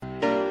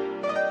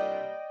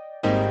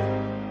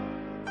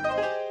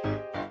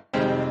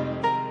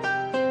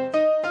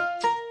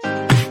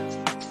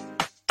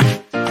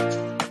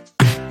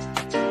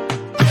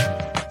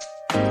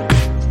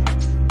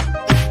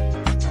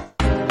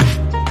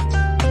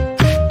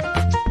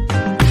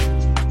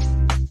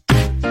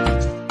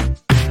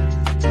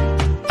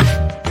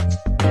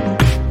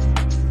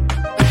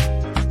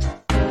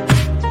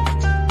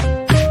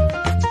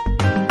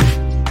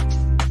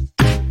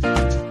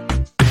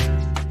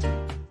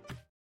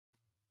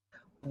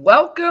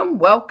Welcome,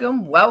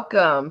 welcome,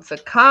 welcome to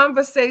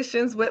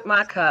Conversations with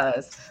My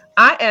Cuz.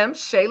 I am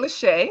Shayla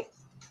Shay.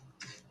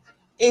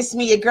 It's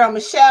me, your girl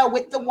Michelle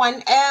with the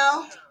one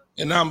L.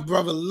 And I'm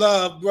brother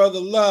love,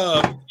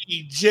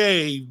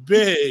 EJ,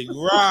 Big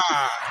Rod.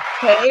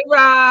 Hey,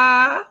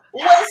 Ra.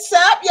 What's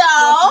up, What's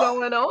y'all?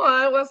 going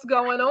on? What's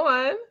going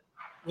on?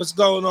 What's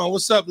going on?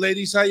 What's up,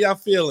 ladies? How y'all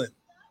feeling?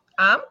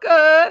 I'm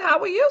good. How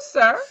are you,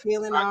 sir?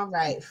 Feeling all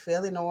right.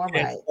 Feeling all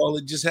right. Well,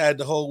 it just had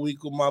the whole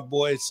week with my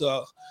boy.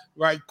 So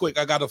right quick,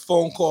 I got a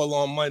phone call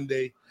on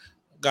Monday.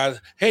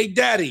 Hey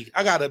daddy,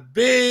 I got a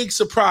big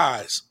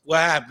surprise. What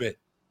happened?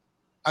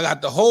 I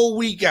got the whole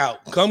week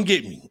out. Come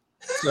get me.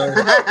 So,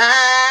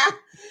 That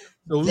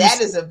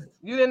is a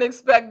You didn't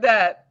expect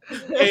that.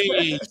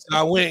 hey, so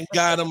I went and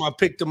got him. I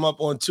picked him up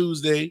on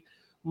Tuesday.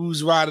 We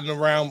was riding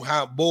around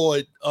hot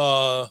board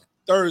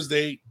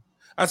Thursday.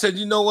 I said,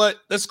 you know what?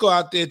 Let's go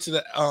out there to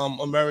the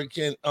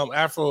American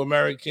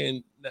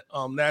Afro-American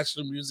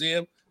National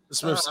Museum, the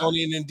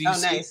Smithsonian in DC.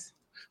 oh nice.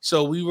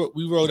 So we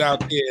rode out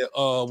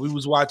there. We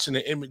was watching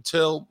the Emmett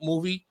Till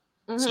movie.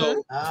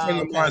 So a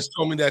friend of mine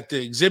told me that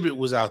the exhibit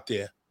was out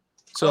there.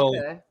 So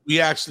we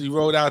actually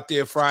rode out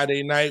there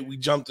Friday night. We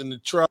jumped in the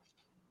truck,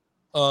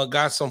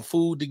 got some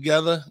food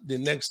together. The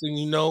next thing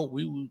you know,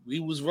 we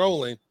was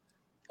rolling.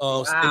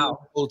 Stayed in the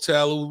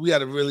hotel. We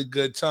had a really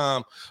good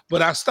time.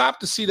 But I stopped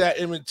to see that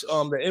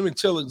the Emmett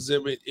Till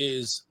exhibit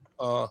is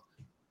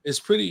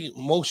pretty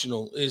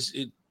emotional.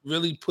 It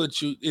really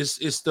puts you.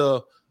 It's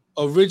the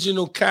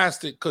original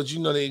casket because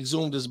they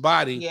exhumed his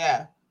body.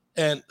 Yeah.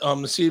 And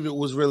to see if it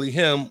was really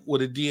him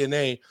with a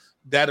DNA.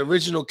 That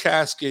original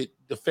casket,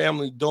 the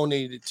family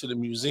donated to the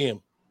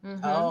museum.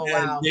 Mm-hmm. Oh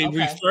and wow. They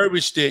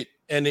refurbished it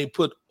and they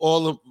put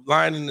all the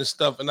lining and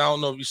stuff. And I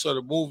don't know if you saw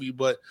the movie,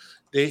 but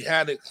they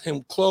had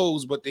him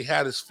closed, but they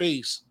had his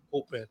face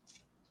open.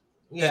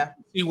 Yeah.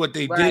 See what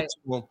they did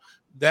to him.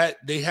 That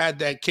they had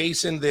that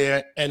case in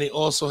there, and they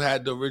also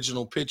had the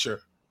original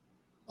picture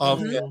of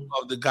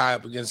the guy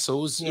up against. So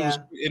it was,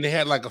 and they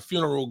had like a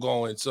funeral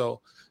going. So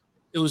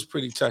it was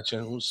pretty touching.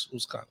 It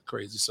was kind of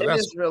crazy. So it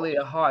is really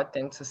a hard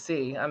thing to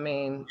see. I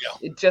mean,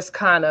 it just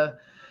kind of,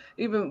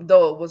 even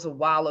though it was a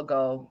while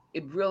ago,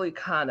 it really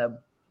kind of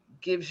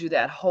gives you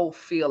that whole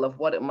feel of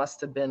what it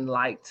must have been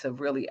like to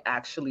really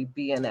actually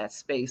be in that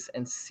space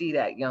and see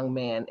that young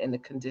man in the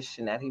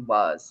condition that he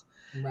was.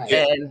 Right.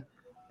 And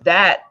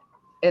that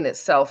in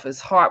itself is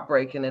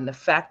heartbreaking. And the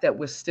fact that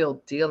we're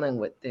still dealing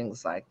with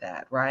things like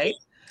that, right?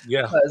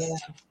 Yeah.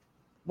 Because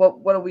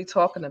what are we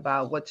talking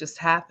about? What just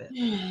happened?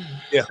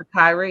 Yeah. To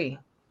Kyrie.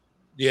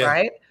 Yeah.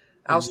 Right?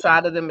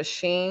 Outside of the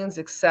machines,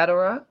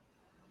 etc.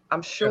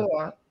 I'm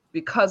sure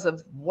because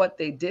of what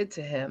they did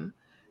to him,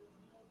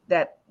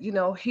 that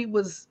he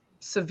was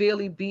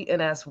severely beaten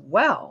as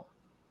well.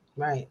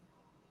 Right.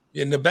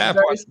 And the bad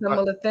very part,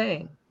 similar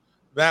thing.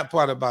 Bad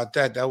part about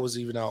that was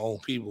even our own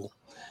people.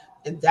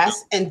 And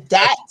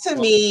that to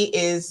me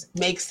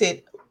makes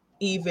it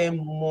even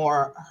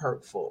more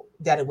hurtful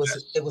that it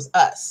was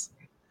us.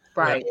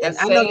 Right. And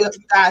I know you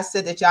guys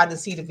said that y'all didn't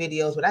see the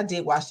videos, but I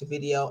did watch the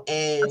video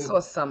and I saw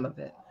some of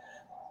it.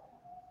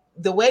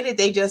 The way that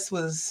they just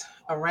was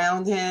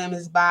around him,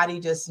 his body,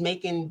 just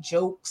making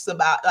jokes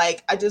about,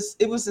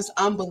 it was just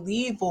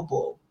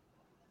unbelievable.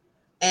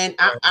 And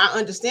I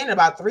understand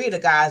about 3 of the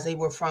guys, they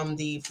were from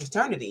the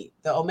fraternity,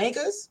 the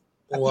Omegas.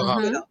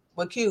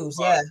 With Q's,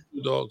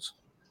 Two dogs.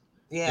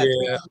 Yeah.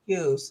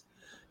 Q's.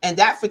 And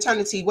that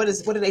fraternity, what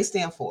do they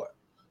stand for?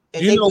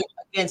 And they went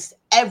against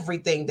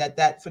everything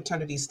that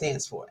fraternity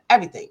stands for.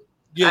 Everything.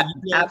 Yeah,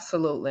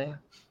 absolutely.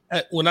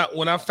 When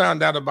I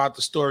found out about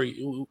the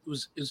story,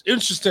 it's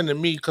interesting to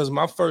me because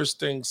my first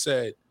thing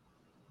said,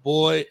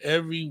 boy,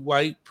 every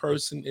white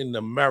person in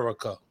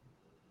America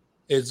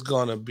is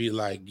gonna be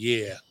like,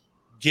 yeah,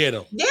 get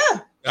them.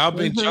 Yeah. I've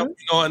been jumping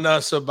on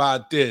us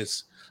about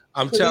this.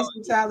 I'm telling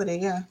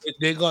you,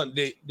 they're gonna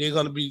be.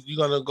 You're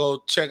gonna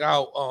go check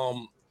out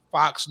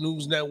Fox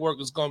News Network.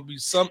 It's gonna be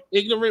some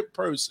ignorant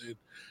person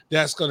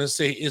that's gonna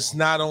say it's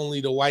not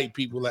only the white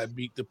people that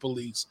beat the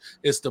police,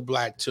 it's the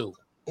black too.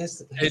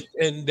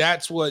 And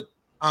that's what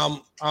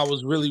I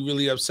was really,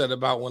 really upset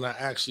about when I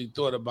actually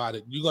thought about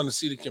it. You're gonna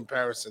see the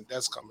comparison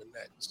that's coming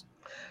next.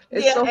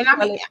 It's so funny. I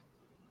mean,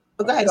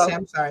 go ahead, Sam.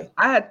 I'm sorry.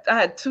 I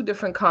had 2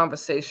 different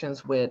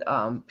conversations with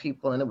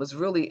people, and it was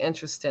really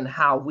interesting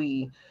how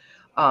we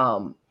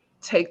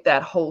take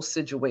that whole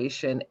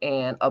situation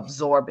and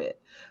absorb it.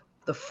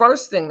 The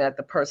first thing that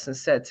the person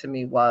said to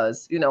me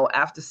was,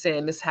 after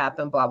saying this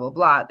happened, blah, blah,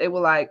 blah, they were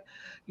like,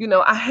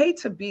 I hate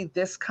to be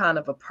this kind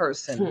of a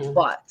person,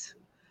 but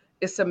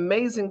it's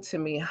amazing to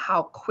me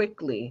how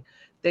quickly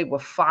they were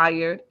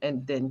fired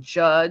and then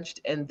judged.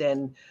 And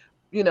then,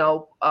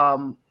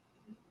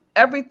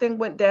 everything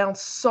went down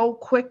so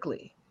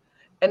quickly.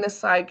 And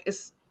it's like,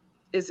 is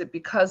it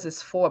because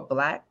it's 4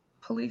 black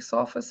police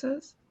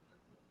officers?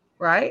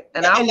 Right.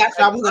 And that's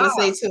what I was going to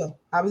say too.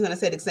 I was going to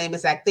say the same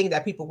exact thing,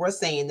 that people were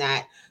saying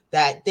that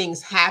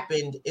things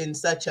happened in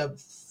such a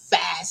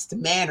fast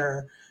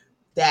manner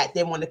that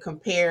they want to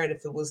compare it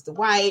if it was the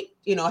white,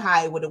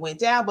 how it would have went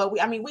down. But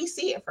we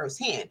see it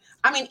firsthand.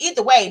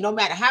 Either way, no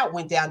matter how it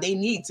went down, they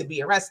need to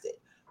be arrested.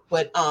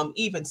 But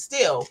even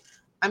still,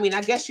 I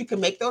guess you can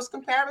make those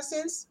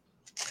comparisons.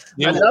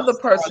 Another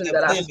person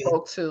that I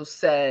spoke to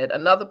said,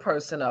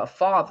 a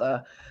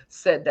father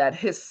said that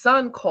his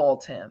son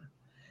called him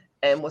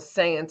and was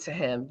saying to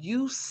him,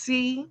 you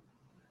see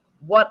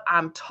what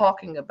I'm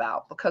talking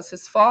about, because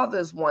his father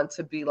is one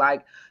to be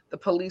like, the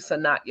police are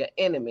not your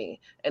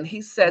enemy. And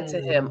he said to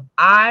him,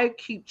 I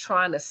keep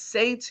trying to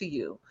say to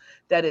you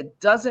that it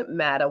doesn't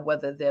matter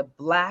whether they're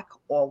black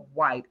or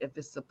white. If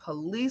it's a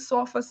police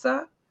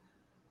officer,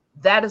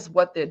 that is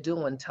what they're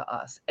doing to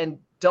us. And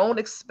don't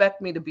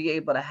expect me to be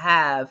able to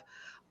have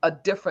a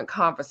different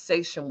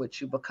conversation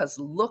with you, because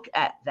look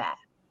at that.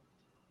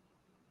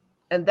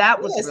 And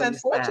that was really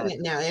unfortunate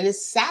sad. Now. And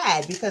it's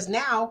sad because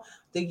now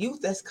the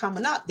youth that's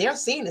coming up, they're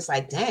seeing it's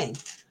like, dang,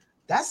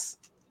 that's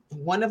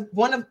one of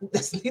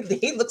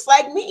he looks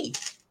like me.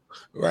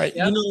 Right.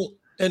 Yep.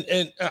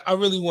 And I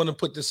really want to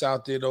put this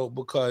out there though,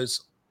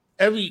 because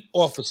every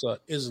officer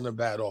isn't a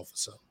bad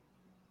officer.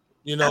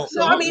 We know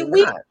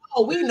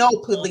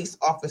police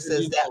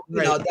officers that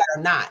that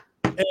are not.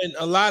 And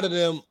a lot of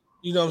them,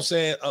 what I'm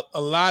saying,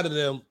 a lot of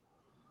them,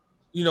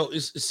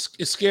 it's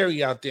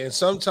scary out there. And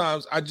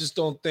sometimes I just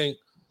don't think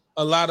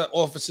a lot of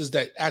officers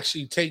that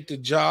actually take the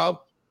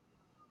job,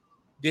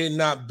 they're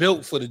not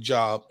built for the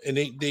job, and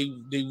they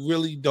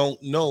really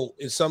don't know.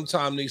 And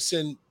sometimes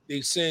they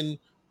send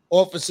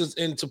officers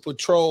in to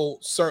patrol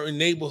certain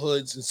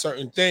neighborhoods and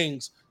certain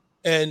things,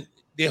 and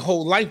their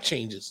whole life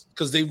changes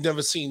because they've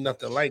never seen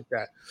nothing like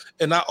that.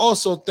 And I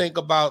also think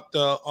about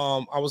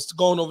I was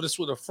going over this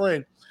with a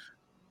friend,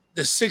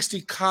 the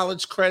 60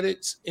 college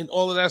credits and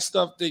all of that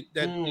stuff that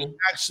they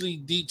actually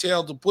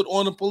detailed to put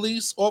on the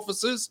police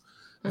officers.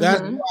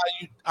 That's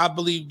why I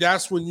believe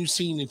that's when you've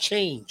seen the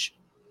change,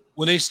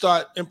 when they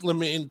start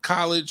implementing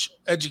college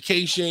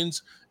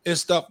educations and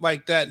stuff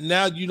like that.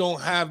 Now you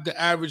don't have the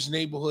average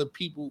neighborhood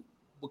people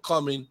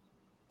becoming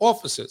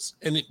officers,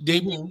 and they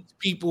be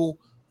people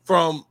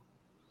from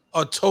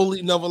a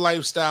totally another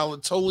lifestyle,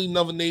 a totally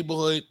another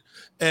neighborhood.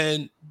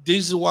 And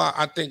this is why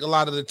I think a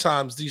lot of the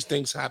times these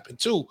things happen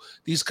too.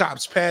 These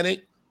cops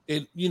panic.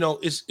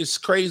 It's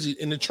crazy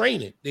in the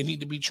training. They need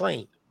to be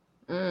trained.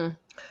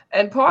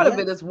 And part of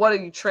it is, what are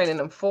you training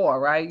them for,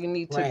 right? You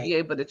need to be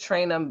able to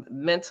train them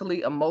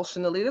mentally,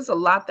 emotionally. There's a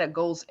lot that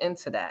goes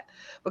into that,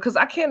 because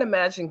I can't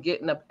imagine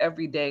getting up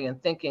every day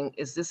and thinking,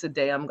 is this a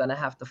day I'm going to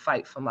have to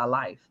fight for my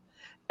life?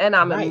 And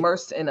I'm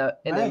immersed in an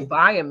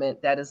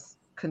environment that is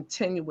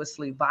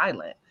continuously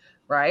violent,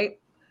 right?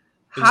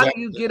 How do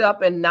you get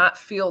up and not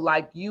feel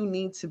like you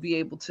need to be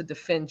able to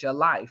defend your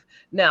life?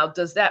 Now,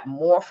 does that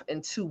morph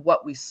into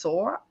what we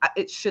saw?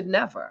 It should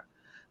never.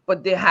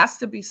 But there has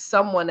to be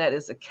someone that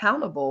is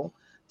accountable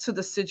to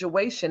the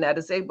situation, that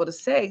is able to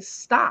say,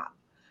 stop.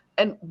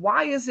 And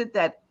why is it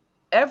that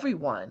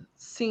everyone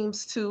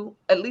seems to,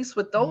 at least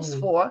with those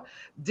four,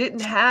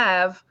 didn't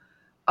have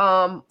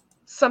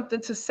something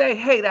to say,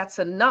 hey, that's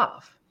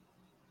enough.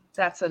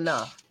 That's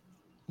enough.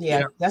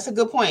 Yeah, that's a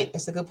good point.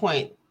 That's a good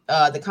point.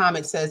 The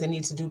comment says they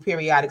need to do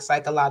periodic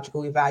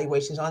psychological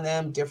evaluations on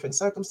them. Different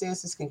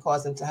circumstances can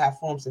cause them to have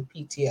forms of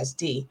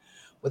PTSD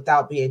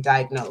without being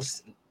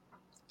diagnosed.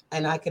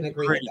 And I can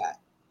agree with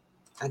that.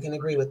 I can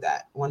agree with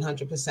that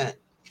 100%.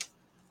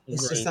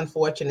 It's just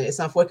unfortunate. It's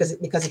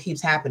unfortunate because it keeps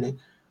happening.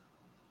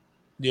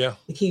 Yeah.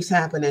 It keeps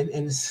happening,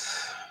 and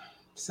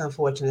it's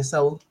unfortunate.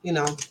 So,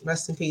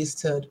 rest in peace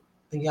to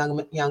the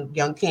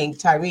young King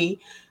Tyree,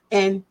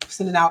 and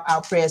sending out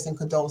our prayers and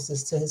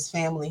condolences to his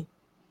family.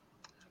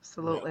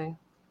 Absolutely.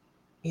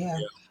 Yeah.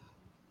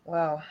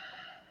 Wow.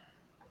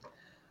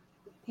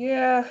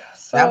 Yeah.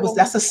 So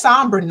that's a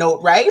somber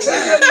note, right? It's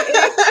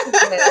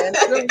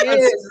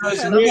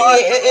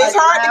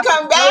hard to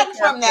come back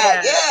from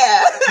that.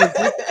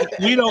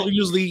 Yeah. We don't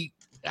usually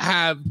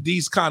have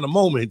these kind of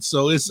moments,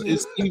 so it's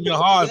even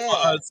hard for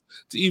us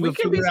to even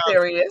figure out.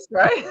 Serious,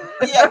 right?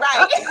 Yeah,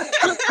 right.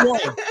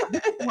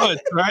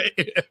 Right?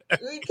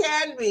 We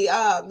can be.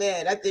 Oh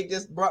man, that thing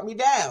just brought me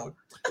down.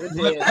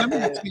 Let me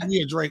take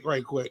me a drink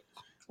right quick.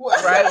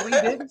 Right, we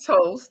didn't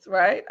toast,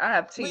 right? I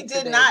have tea. We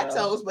did not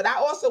toast, but I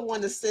also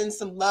want to send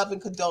some love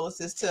and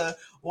condolences to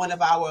one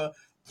of our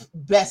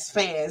best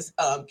fans,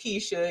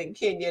 Keisha and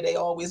Kenya. They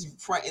always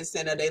front and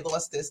center. They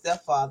lost their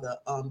stepfather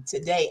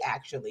today,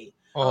 actually.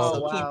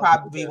 So he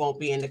probably won't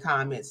be in the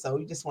comments. So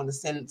we just want to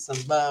send some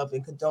love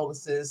and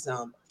condolences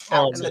out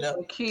to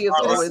the Key is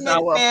always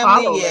our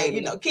Apollo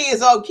lady. Key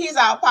is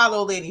our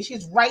Apollo lady.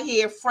 She's right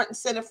here, front and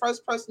center,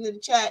 first person in the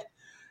chat,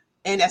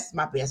 and that's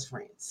my best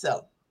friend.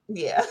 So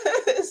yeah,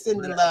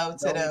 sending love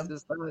to them.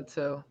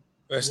 Too.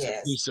 Rest in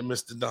peace to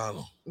Mr.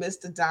 Donald.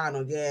 Mr.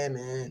 Donald, yeah,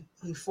 man.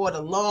 He fought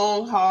a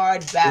long,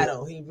 hard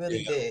battle. He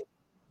really did.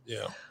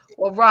 Yeah.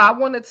 Well, Ra, I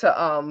wanted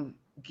to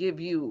give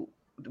you,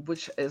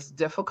 which is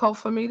difficult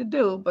for me to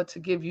do, but to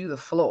give you the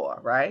floor,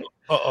 right?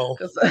 Uh-oh.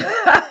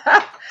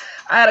 I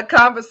had a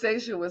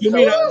conversation with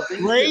someone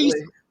recently.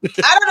 I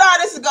don't know how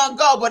this is gonna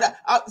go, but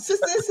since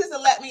this is a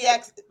let me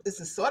ask, this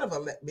is sort of a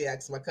let me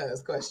ask my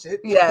cousin's question.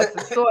 Yes,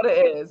 it sort of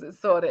is. It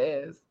sort of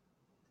is.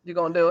 You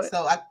gonna do it?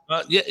 So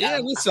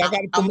listen, I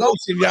got a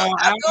promotion, y'all.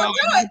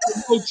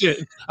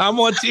 I'm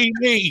on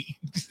TV.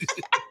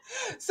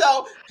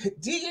 So,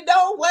 do you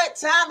know what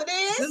time it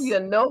is? Do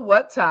you know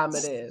what time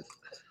it is?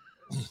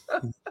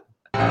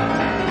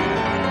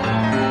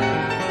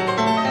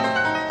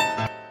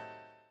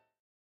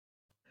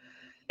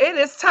 It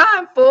is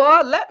time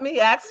for Let Me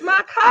Ask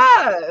My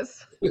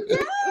Cuz.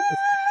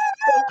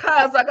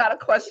 Cuz, I got a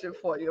question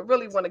for you. I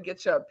really want to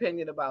get your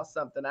opinion about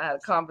something. I had a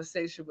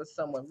conversation with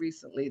someone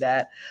recently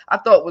that I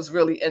thought was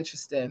really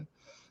interesting.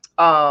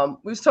 We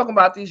was talking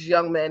about these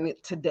young men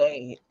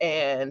today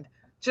and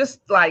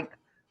just like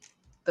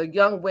the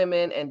young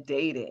women and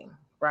dating,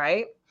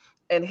 right?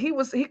 And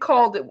what he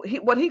called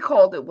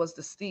it was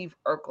the Steve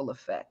Urkel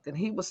effect. And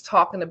he was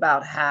talking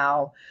about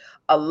how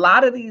a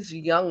lot of these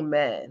young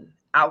men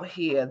out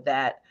here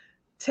that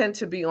tend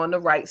to be on the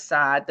right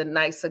side, the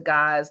nicer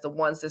guys, the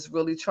ones that's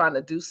really trying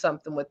to do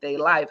something with their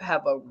life,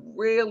 have a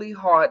really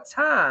hard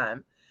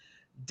time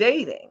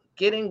dating,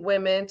 getting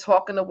women,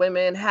 talking to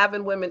women,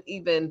 having women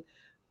even,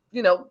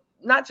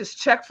 not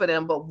just check for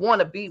them, but want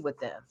to be with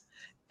them.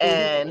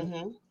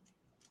 And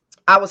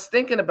I was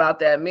thinking about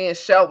that. Me and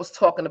Shell was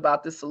talking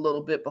about this a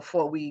little bit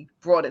before we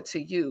brought it to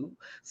you.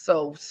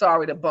 So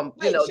sorry to bump,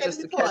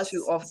 just to catch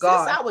you off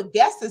guard. Since our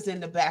guest is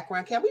in the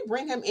background, can we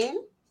bring him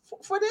in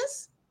for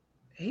this?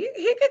 He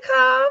could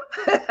come.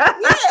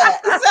 Yeah.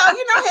 So,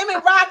 him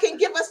and Rod can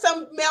give us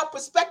some male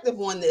perspective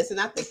on this. And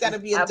I think that'll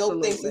be a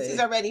dope thing since he's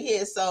already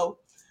here. So,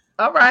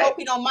 all right. I hope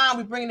you don't mind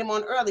we bringing him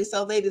on early.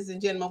 So, ladies and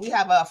gentlemen, we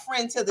have a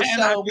friend to the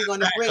show. We're going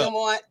to bring him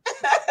on.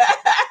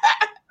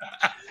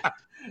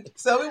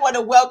 So, we want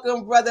to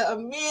welcome Brother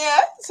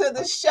Amir to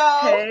the show.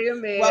 Hey,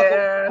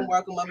 Amir.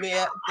 Welcome,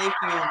 Amir. Thank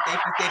you.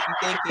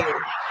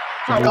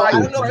 I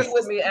don't know if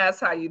you me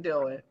ask how you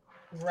doing.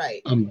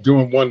 Right. I'm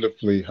doing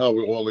wonderfully. How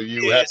are all of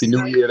you? Yes. Happy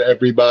New Year to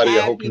everybody.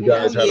 I hope you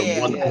guys had a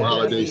wonderful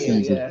holiday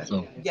season. Yeah.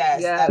 So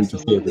yes,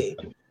 absolutely.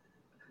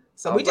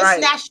 So we just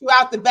snatched you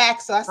out the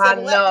back. So I said, I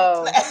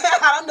know.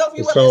 I don't know if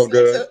you were so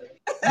good.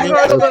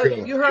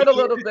 You heard a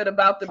little bit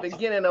about the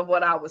beginning of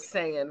what I was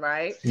saying,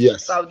 right?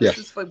 Yes. So this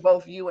is for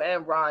both you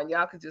and Ron.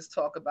 Y'all could just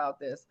talk about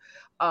this.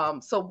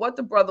 So what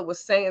the brother was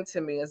saying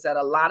to me is that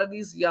a lot of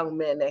these young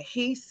men that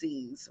he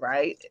sees,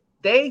 right,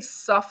 they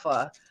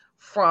suffer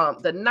from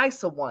the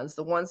nicer ones,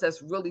 the ones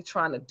that's really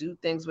trying to do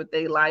things with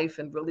their life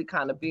and really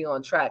kind of be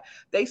on track.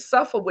 They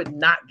suffer with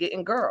not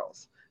getting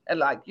girls.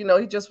 And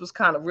he just was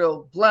kind of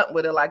real blunt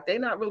with it. Like, they're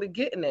not really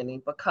getting any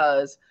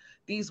because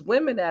these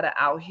women that are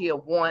out here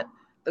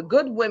the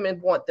good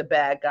women want the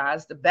bad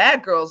guys. The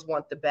bad girls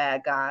want the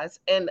bad guys.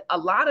 And a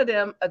lot of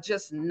them are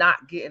just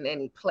not getting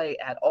any play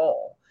at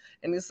all.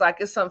 And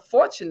it's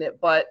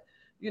unfortunate, but,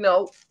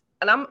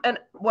 and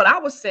what I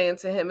was saying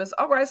to him is,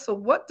 all right, so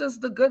what does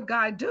the good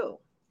guy do?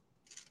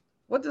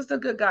 What does the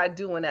good guy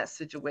do in that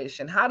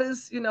situation? How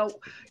does, whose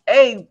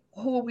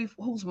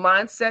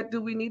mindset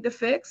do we need to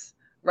fix,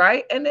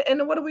 right? And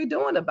what are we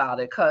doing about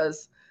it?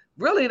 Because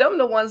really, them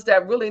the ones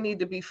that really need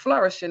to be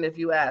flourishing, if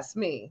you ask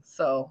me.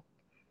 So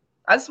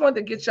I just wanted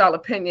to get y'all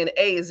opinion.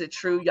 Is it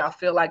true? Y'all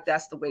feel like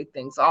that's the way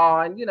things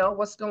are? And,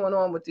 what's going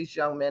on with these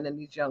young men and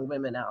these young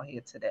women out here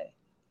today?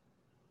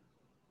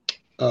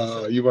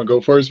 You want to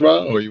go first,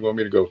 Rob, or you want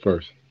me to go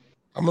first?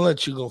 I'm gonna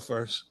let you go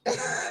first.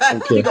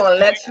 Okay. He's gonna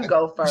let you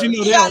go first. Don't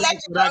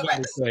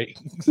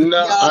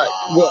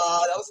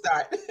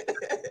start.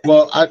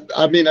 Well,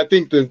 I mean, I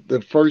think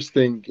the first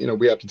thing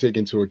we have to take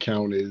into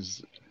account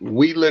is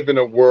we live in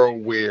a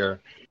world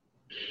where,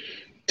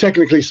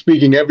 technically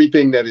speaking,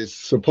 everything that is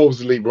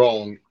supposedly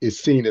wrong is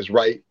seen as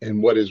right,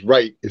 and what is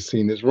right is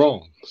seen as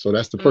wrong. So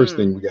that's the first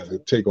thing we got to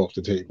take off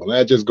the table. And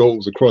that just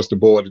goes across the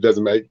board. It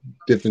doesn't make a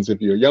difference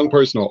if you're a young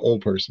person or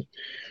old person.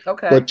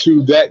 Okay. But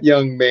to that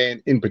young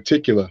man in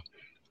particular,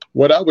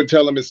 what I would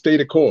tell him is stay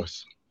the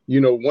course.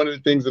 One of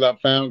the things that I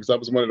found, because I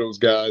was one of those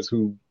guys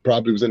who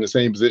probably was in the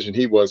same position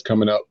he was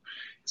coming up,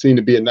 seemed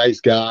to be a nice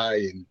guy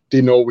and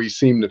didn't always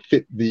seem to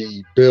fit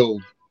the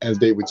bill, as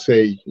they would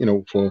say,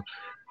 for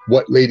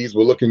what ladies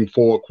were looking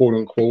for, quote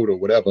unquote, or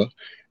whatever.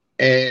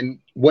 And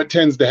what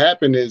tends to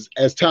happen is,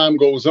 as time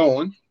goes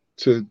on,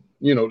 to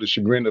the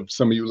chagrin of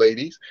some of you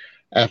ladies,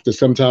 after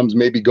sometimes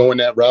maybe going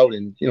that route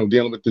and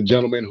dealing with the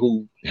gentleman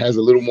who is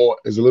a little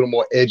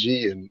more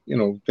edgy and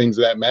things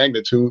of that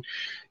magnitude,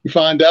 you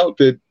find out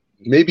that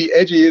maybe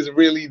edgy isn't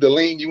really the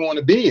lane you want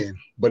to be in,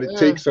 but it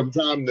takes some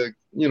time to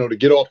to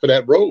get off of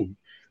that road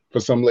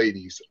for some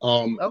ladies.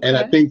 And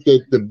I think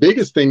that the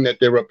biggest thing that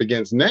they're up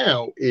against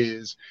now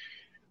is,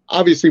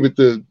 obviously, with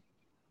the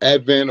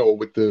advent or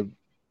with the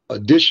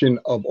addition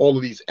of all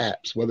of these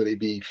apps, whether they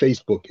be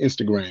Facebook,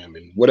 Instagram,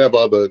 and whatever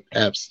other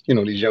apps,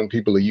 these young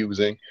people are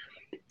using,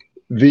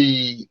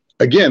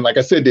 again, like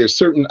I said, there's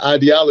certain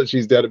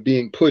ideologies that are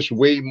being pushed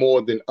way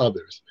more than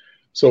others.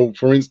 So,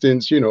 for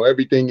instance,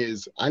 everything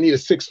is, I need a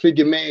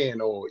 6-figure man,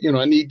 or,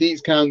 I need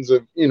these kinds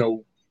of,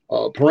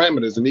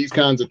 parameters and these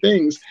kinds of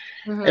things.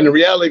 And the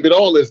reality of it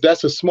all is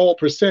that's a small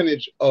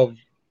percentage of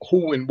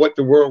who and what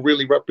the world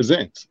really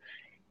represents.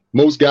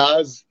 Most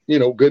guys, you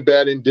know, good,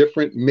 bad,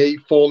 indifferent, may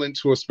fall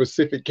into a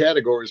specific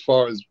category as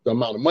far as the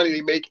amount of money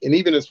they make and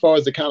even as far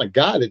as the kind of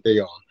guy that they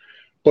are.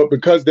 But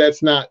because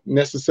that's not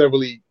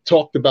necessarily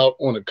talked about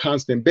on a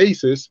constant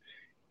basis,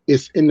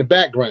 it's in the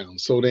background.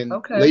 So then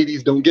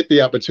ladies don't get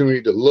the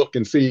opportunity to look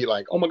and see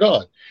like, oh my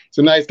God, it's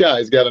a nice guy.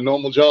 He's got a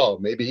normal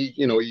job. Maybe he,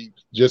 you know, he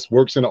just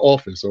works in an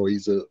office or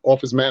he's an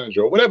office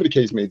manager or whatever the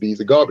case may be. He's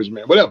a garbage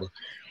man, whatever.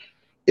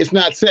 It's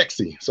not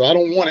sexy. So I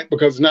don't want it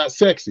because it's not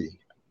sexy.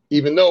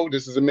 Even though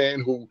this is a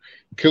man who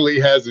clearly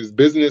has his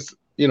business,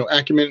 you know,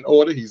 acumen in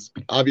order. He's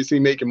obviously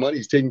making money.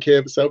 He's taking care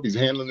of himself. He's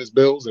handling his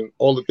bills and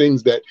all the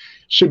things that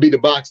should be the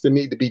box that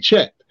need to be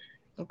checked.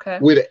 Okay.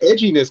 Where the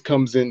edginess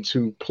comes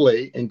into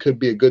play and could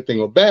be a good thing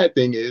or bad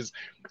thing is,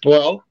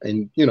 well,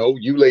 and, you know,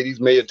 you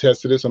ladies may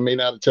attest to this or may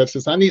not attest to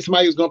this. I need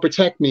somebody who's going to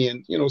protect me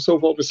and, you know, so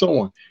forth and so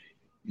on.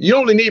 You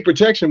only need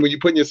protection when you're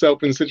putting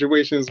yourself in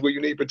situations where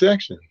you need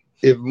protection.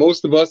 If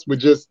most of us would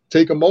just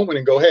take a moment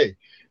and go, hey,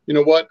 you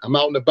know what? I'm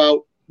out and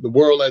about. The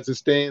world as it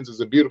stands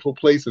is a beautiful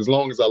place. As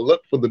long as I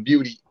look for the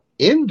beauty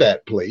in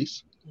that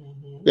place,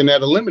 then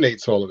that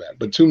eliminates all of that.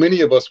 But too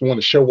many of us want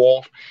to show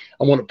off.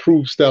 I want to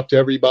prove stuff to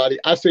everybody.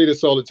 I say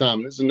this all the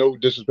time. This is no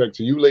disrespect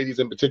to you ladies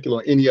in particular,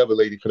 or any other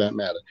lady for that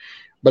matter.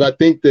 But I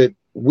think that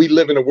we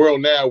live in a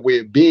world now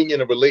where being in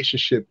a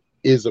relationship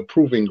is a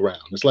proving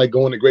ground. It's like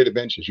going to Great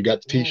Adventures. You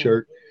got the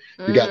T-shirt,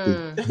 you got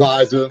the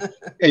visor,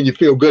 and you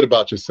feel good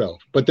about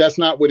yourself. But that's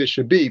not what it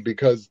should be,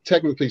 because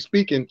technically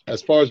speaking,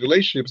 as far as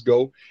relationships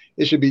go,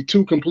 it should be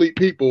two complete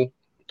people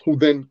who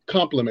then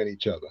complement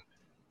each other.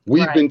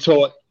 We've been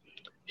taught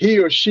he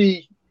or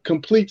she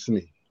completes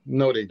me.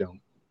 No, they don't.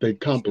 They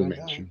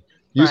complement you.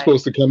 You're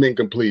supposed to come in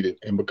completed.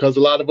 And because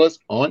a lot of us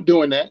aren't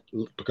doing that,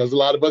 because a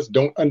lot of us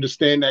don't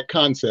understand that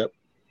concept,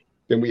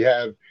 then we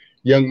have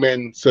young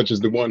men such as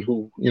the one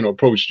who, you know,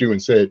 approached you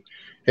and said,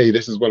 hey,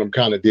 this is what I'm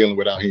kind of dealing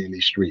with out here in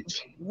these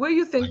streets. Where do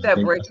you think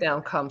that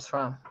breakdown comes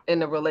from in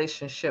the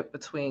relationship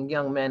between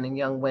young men and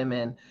young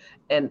women?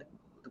 And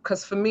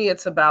because for me,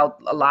 it's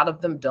about a lot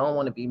of them don't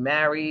want to be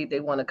married. They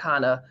want to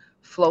kind of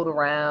float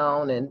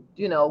around and,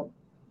 you know,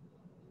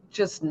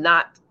 just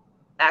not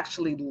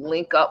actually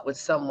link up with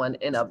someone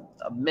in a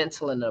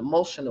mental and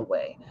emotional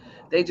way.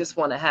 They just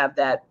want to have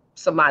that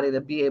somebody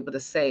to be able to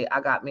say, I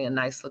got me a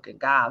nice looking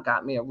guy. I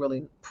got me a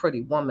really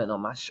pretty woman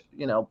on my,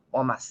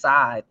 on my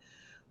side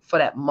for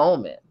that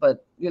moment.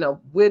 But, you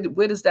know, where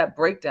does that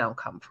breakdown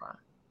come from?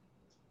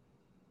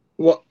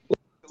 Well,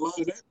 a lot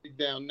of that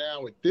breakdown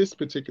now at this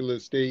particular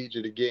stage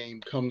of the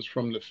game comes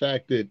from the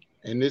fact that,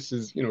 and this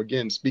is, you know,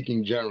 again,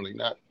 speaking generally,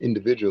 not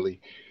individually,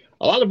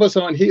 a lot of us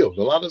are unhealed.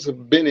 A lot of us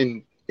have been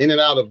in and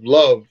out of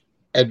love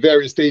at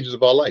various stages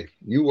of our life.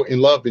 You were in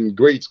love in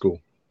grade school.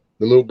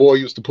 The little boy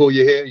used to pull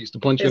your hair, used to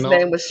punch your nose.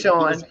 His name was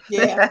Sean.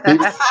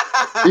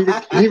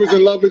 He was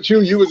in love with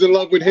you. You was in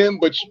love with him,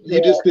 but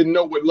you just didn't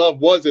know what love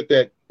was at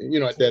that, you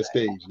know, at that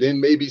stage.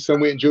 Then maybe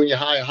somewhere in junior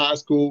high or high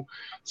school,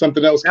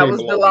 something else came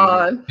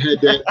along.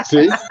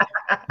 See?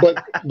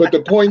 But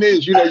the point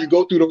is, you know, you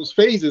go through those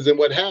phases, and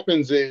what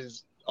happens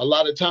is a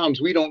lot of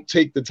times we don't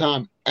take the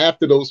time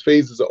after those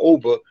phases are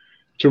over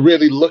to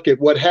really look at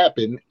what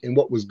happened and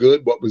what was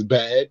good, what was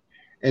bad.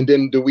 And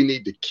then do we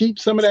need to keep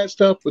some of that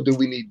stuff, or do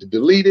we need to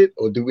delete it,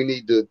 or do we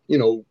need to, you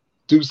know,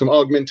 do some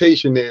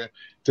augmentation there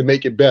to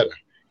make it better?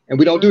 And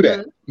we don't do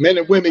that. Men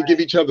and women give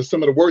each other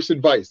some of the worst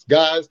advice.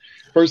 Guys,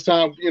 first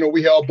time, you know,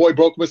 we hear our boy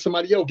broke with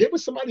somebody, yo, get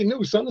with somebody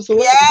new, son. There's a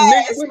lot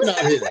of women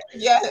out here.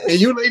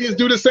 And you ladies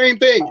do the same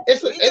thing.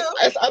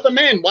 It's other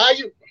men. Why are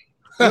you?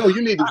 No,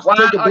 you need to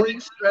take a break,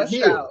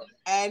 heal,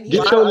 and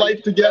get your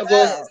life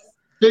together.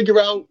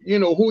 Figure out, you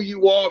know, who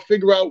you are,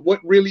 figure out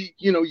what really,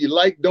 you know, you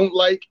like, don't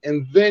like,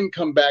 and then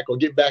come back or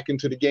get back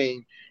into the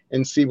game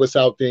and see what's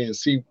out there and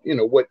see, you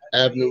know, what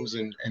avenues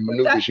and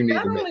maneuvers you need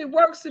to make. That only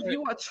works if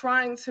you are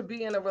trying to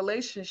be in a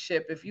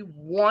relationship, if you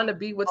want to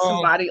be with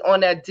somebody on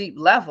that deep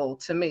level,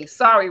 to me.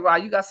 Sorry,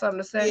 Rod, you got something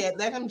to say? Yeah,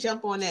 let him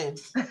jump on in.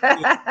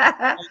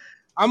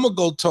 I'm going to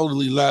go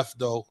totally left,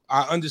 though.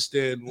 I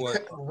understand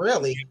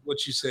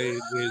what you say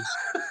is,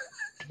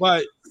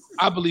 but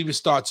I believe it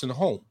starts in the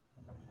home.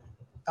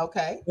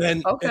 Okay.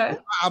 And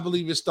I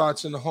believe it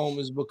starts in the home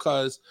is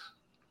because,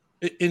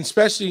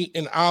 especially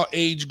in our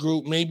age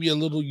group, maybe a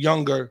little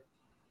younger,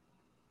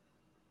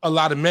 a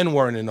lot of men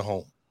weren't in the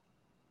home.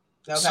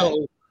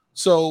 Okay.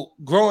 So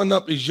growing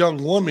up as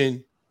young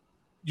women,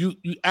 you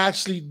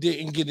actually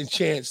didn't get a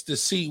chance to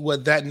see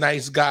what that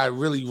nice guy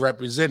really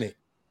represented.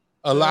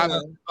 A lot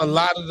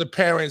of the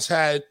parents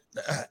had,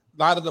 a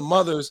lot of the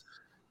mothers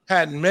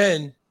had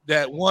men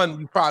that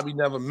we probably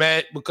never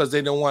met because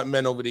they don't want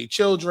men over their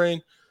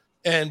children.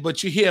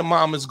 But you hear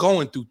mamas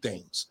going through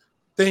things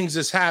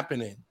that's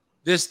happening,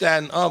 this,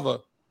 that, and other.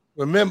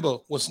 Remember,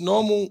 what's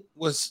abnormal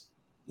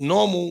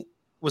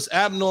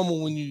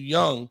when you're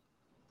young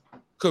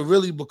could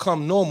really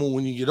become normal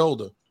when you get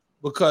older,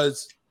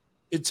 because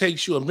it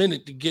takes you a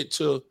minute to get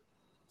to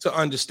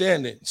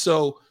understand it.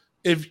 So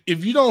if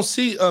you don't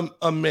see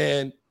a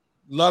man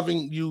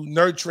loving you,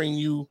 nurturing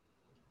you,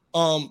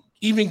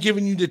 even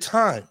giving you the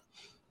time,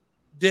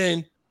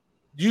 then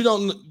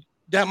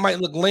that might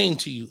look lame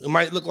to you. It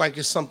might look like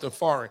it's something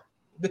foreign.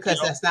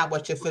 Because that's not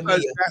what you're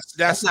familiar.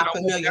 That's not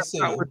familiar. That's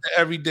not what the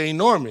everyday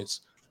norm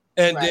is.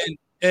 And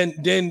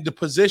then the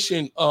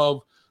position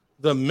of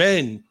the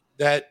men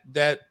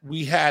that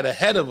we had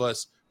ahead of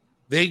us,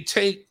 they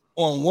take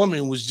on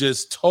women was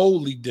just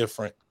totally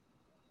different.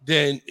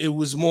 Then it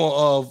was more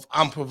of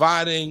I'm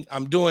providing,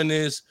 I'm doing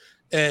this,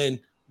 and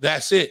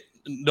that's it.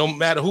 No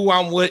matter who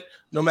I'm with,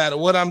 no matter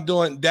what I'm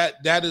doing,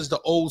 that is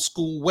the old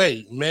school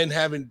way. Men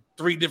having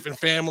 3 different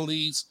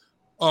families,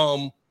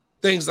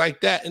 things like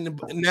that, and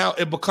now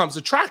it becomes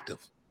attractive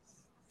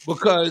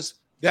because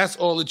that's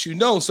all that you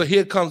know. So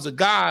here comes a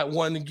guy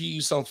wanting to give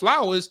you some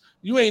flowers.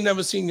 You ain't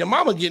never seen your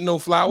mama get no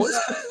flowers.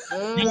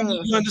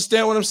 You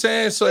understand what I'm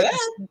saying? So,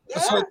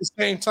 so at the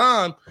same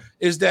time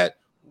is that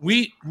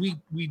we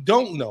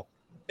don't know.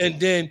 And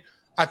then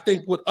I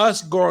think with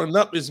us growing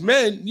up as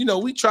men,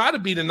 we try to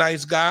be the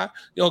nice guy,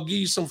 give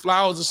you some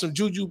flowers or some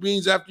juju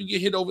beans after you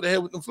get hit over the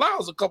head with the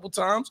flowers a couple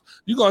times.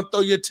 You're going to throw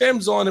your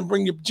Timbs on and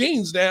bring your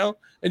jeans down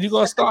and you're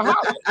going to start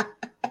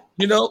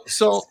hollering.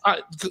 So,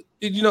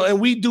 and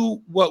we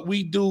do what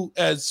we do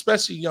as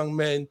especially young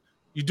men.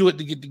 You do it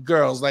to get the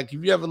girls. Like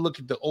if you ever look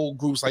at the old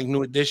groups like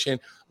New Edition,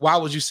 why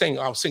was you singing?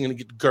 I was singing to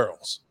get the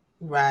girls.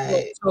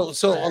 Right.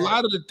 So a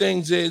lot of the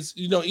things is,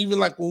 even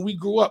like when we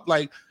grew up,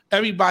 like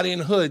everybody in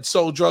the hood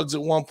sold drugs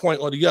at one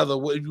point or the other.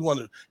 If you want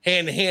to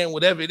hand to hand,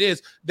 whatever it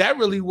is, that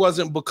really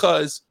wasn't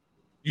because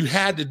you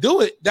had to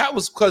do it. That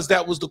was because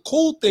that was the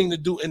cool thing to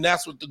do, and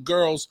that's what the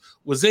girls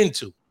was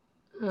into.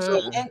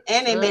 So,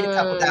 and they made a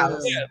couple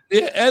dollars.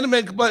 Yeah, and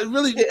but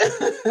really, because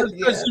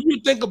if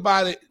you think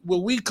about it, where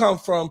we come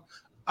from,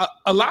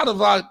 a lot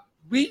of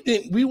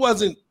we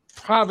wasn't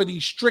poverty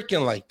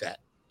stricken like that.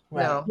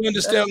 Right. You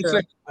understand what I'm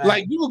saying? Right.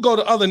 Like you would go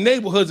to other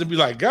neighborhoods and be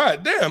like,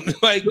 God damn.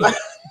 Like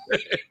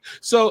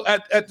so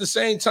at the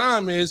same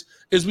time is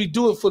we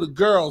do it for the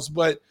girls,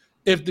 but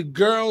if the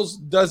girls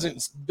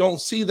don't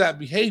see that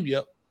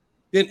behavior,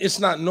 then it's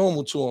not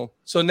normal to them.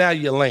 So now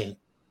you're lame.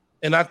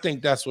 And I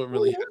think that's what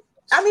really happens.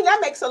 I mean, that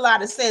makes a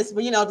lot of sense,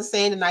 but the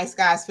saying the nice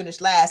guys finish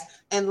last.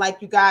 And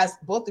like you guys,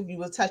 both of you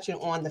were touching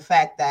on the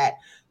fact that,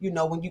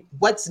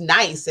 what's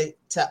nice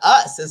to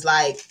us is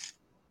like,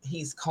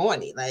 he's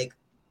corny. Like,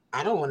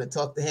 I don't want to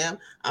talk to him.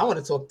 I want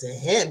to talk to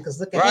him because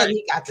look at him.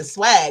 He got the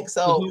swag.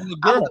 So,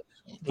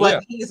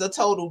 he's a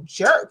total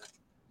jerk.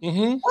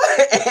 Mm-hmm.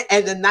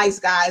 And the nice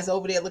guys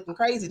over there looking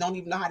crazy don't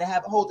even know how to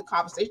hold the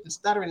conversation,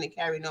 stuttering and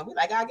carrying on. We're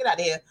like, get out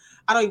of here.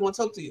 I don't even want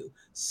to talk to you.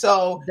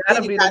 So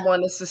that'll be the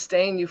one to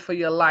sustain you for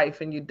your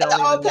life, and you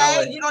don't.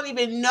 You don't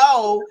even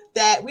know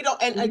that we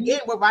don't. And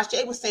again, what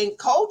Rashay was saying,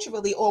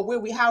 culturally or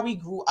how we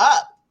grew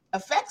up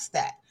affects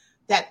that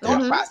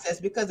thought process.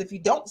 Because if you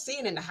don't see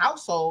it in the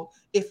household,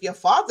 if your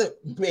father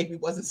maybe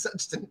wasn't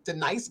such the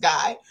nice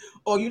guy,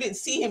 or you didn't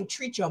see him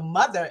treat your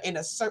mother in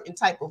a certain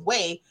type of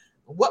way,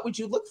 what would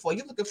you look for?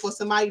 You're looking for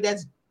somebody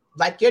that's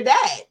like your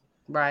dad.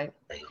 Right.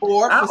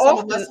 Or for some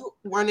of us who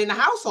weren't in the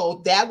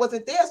household, dad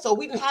wasn't there. So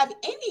we didn't have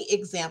any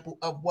example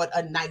of what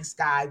a nice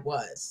guy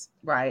was.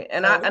 Right.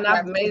 And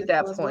I've made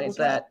that point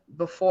that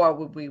before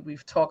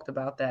we've talked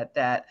about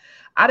that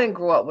I didn't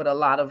grow up with a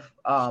lot of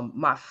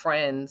my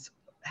friends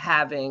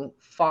having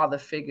father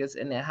figures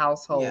in their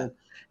household. Yeah.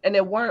 And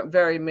there weren't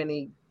very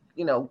many,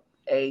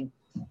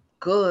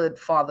 good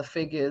father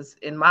figures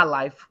in my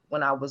life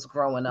when I was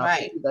growing up.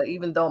 Right.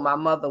 Even though my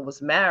mother was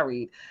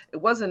married, it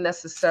wasn't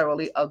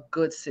necessarily a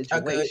good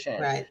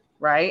situation.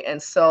 Right.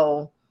 And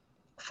so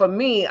for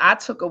me, I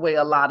took away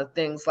a lot of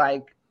things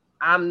like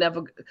I'm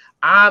never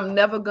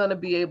going to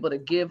be able to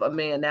give a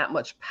man that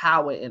much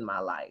power in my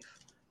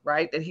life.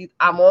 Right.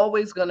 I'm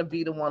always going to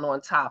be the one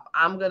on top.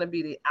 I'm going to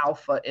be the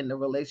alpha in the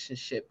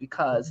relationship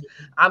because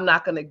I'm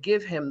not going to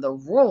give him the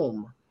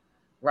room.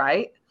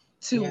 Right.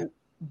 To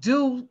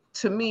do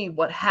to me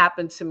what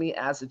happened to me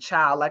as a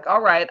child. Like, all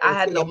right, I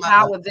had no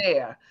power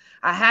there.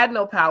 I had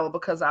no power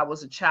because I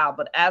was a child,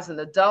 but as an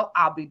adult,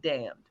 I'll be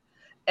damned.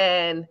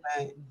 And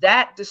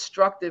that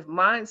destructive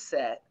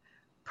mindset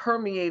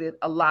permeated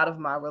a lot of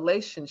my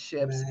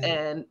relationships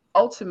and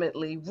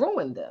ultimately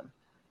ruined them.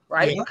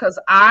 Right. Yeah. Because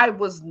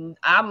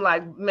I'm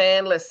like,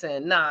 man,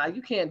 listen, nah,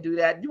 you can't do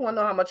that. You want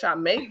to know how much I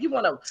make? You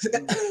want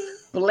to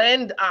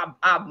blend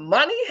our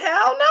money?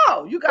 Hell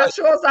no. You got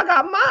yours, I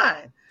got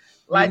mine.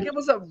 Like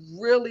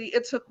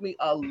it took me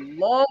a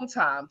long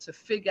time to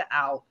figure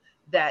out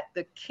that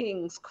the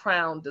king's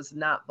crown does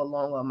not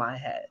belong on my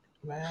head.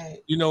 Right.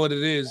 You know what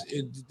it is?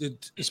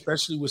 It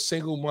especially with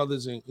single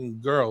mothers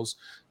and girls,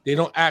 they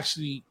don't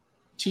actually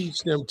teach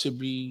them to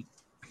be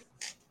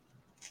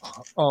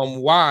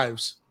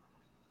wives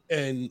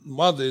and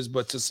mothers,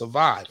 but to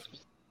survive.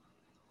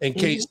 In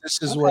case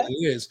this is what it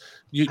is,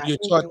 you're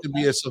taught to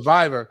be a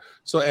survivor.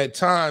 So at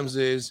times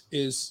it's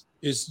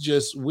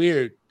just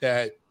weird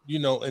that.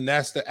 And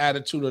that's the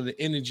attitude or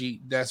the energy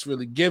that's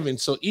really given.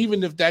 So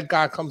even if that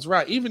guy comes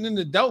around, even in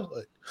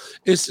adulthood,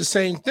 it's the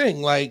same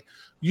thing. Like,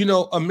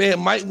 a man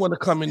might want to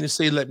come in and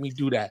say, let me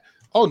do that.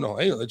 Oh, no,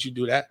 I ain't gonna let you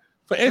do that.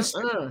 For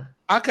instance,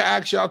 I could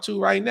ask y'all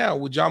two right now,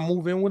 would y'all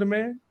move in with a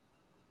man?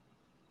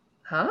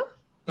 Huh?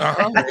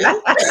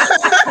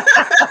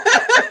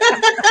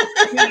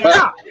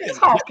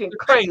 Talking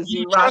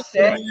crazy,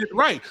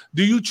 right?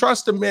 Do you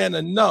trust a man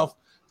enough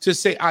to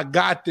say, "I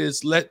got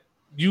this"?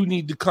 You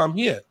need to come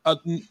here.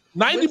 90%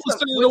 of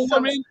the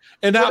women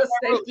and that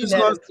is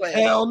going to say,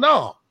 hell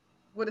no.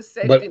 With a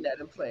safety net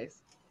in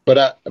place.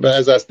 But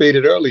as I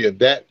stated earlier,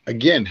 that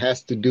again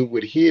has to do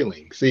with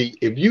healing. See,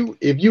 if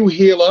you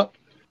heal up,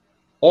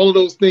 all of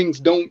those things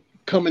don't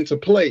come into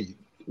play.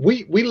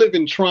 We live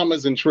in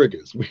traumas and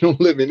triggers. We don't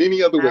live in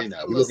any other way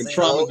now. We live in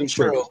traumas and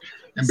triggers.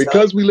 And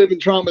because we live in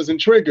traumas and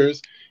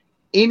triggers,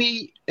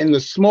 the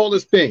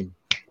smallest thing,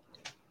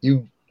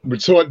 you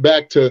resort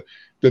back to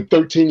the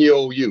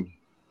 13-year-old you,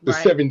 the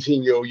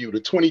 17-year-old you, the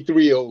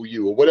 23-year-old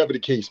you, or whatever the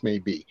case may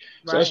be.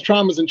 So that's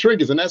traumas and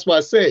triggers. And that's why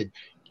I said,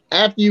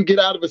 after you get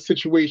out of a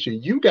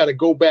situation, you got to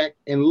go back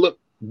and look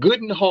good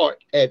and hard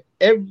at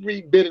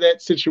every bit of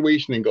that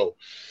situation and go,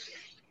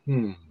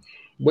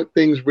 what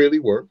things really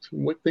worked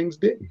and what things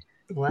didn't.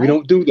 We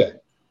don't do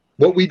that.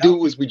 What we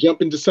do is we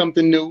jump into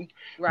something new.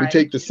 We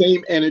take the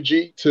same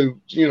energy to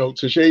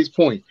Shay's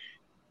point,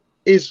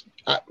 is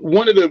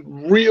one of the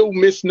real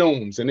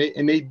misnomers, and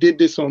they did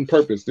this on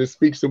purpose. This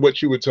speaks to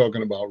what you were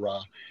talking about,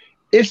 Rob.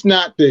 It's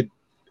not that,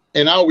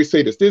 and I always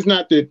say this, there's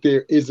not that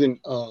there isn't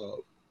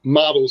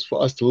models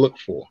for us to look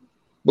for.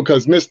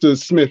 Because Mr.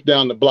 Smith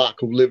down the block,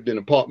 who lived in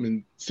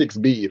apartment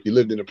 6B, if he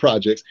lived in the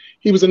projects,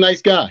 he was a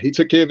nice guy. He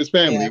took care of his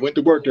family. He went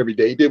to work every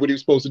day. He did what he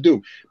was supposed to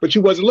do. But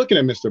you wasn't looking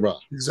at Mr. Rob.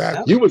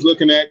 Exactly. You was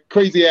looking at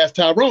crazy-ass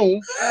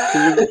Tyrone, who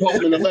was in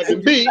apartment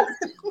 11B,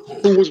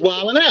 who was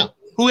wilding out.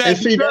 Who had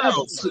the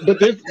girls. But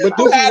this is what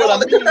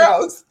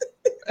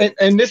I mean.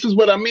 And this is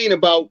what I mean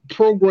about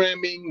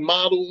programming,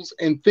 models,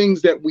 and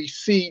things that we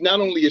see,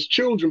 not only as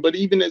children, but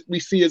even as we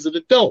see as an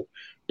adult.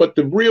 But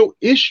the real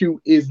issue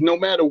is no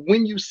matter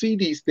when you see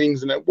these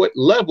things and at what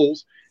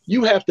levels,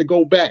 you have to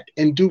go back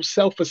and do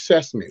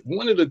self-assessment.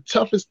 One of the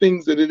toughest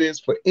things that it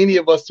is for any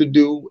of us to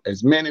do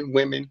as men and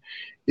women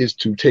is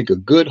to take a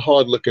good,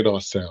 hard look at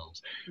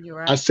ourselves. You're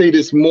right. I say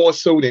this more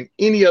so than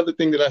any other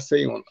thing that I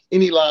say on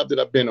any live that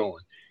I've been on.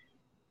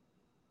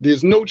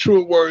 There's no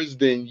truer words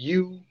than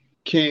you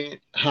can't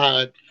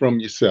hide from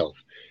yourself.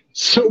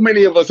 So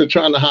many of us are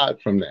trying to hide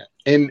from that.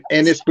 And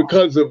it's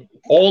because of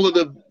all of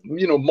the,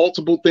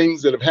 multiple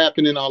things that have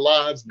happened in our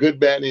lives, good,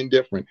 bad,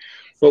 indifferent.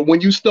 But when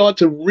you start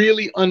to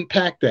really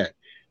unpack that,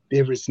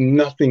 there is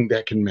nothing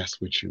that can mess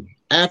with you.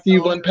 After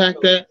you've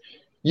unpacked that,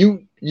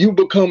 you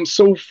become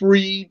so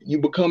free, you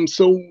become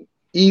so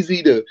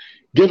easy to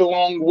get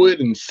along with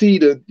and see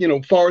the,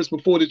 forest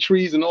before the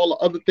trees and all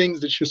the other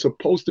things that you're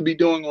supposed to be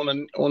doing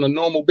on a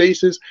normal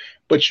basis.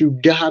 But you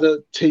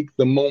gotta take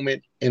the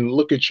moment and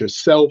look at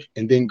yourself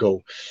and then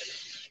go,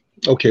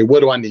 okay, what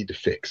do I need to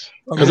fix?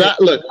 Because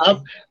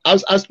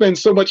I spend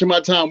so much of my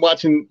time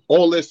watching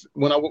all this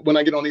when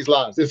I get on these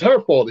lives. It's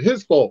her fault, it's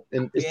his fault,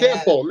 and it's their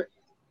fault.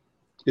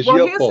 It's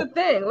your here's fault. The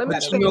thing. Let me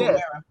say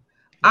this.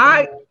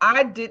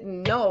 I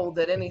didn't know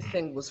that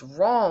anything was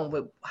wrong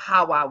with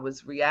how I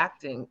was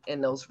reacting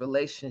in those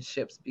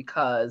relationships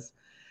because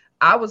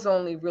I was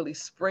only really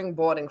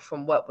springboarding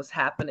from what was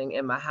happening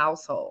in my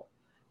household.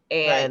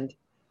 And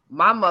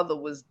my mother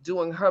was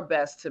doing her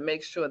best to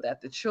make sure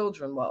that the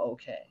children were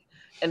okay.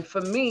 And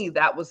for me,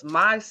 that was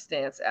my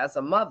stance as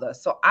a mother.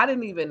 So I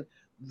didn't even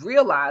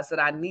realize that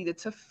I needed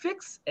to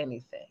fix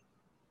anything.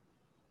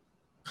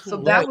 So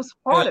that was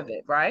part of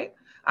it, right?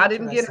 I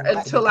didn't get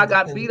until I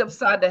got beat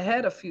upside the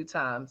head a few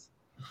times.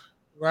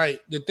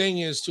 Right. The thing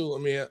is, too,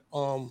 Amir,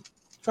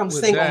 from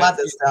single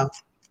mothers, though.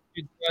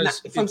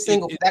 From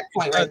single, that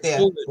point right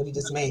there, what he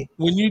just made.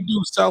 When you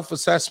do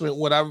self-assessment,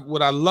 what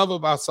I love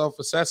about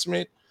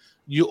self-assessment,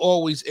 you're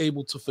always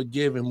able to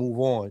forgive and move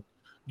on.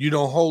 You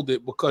don't hold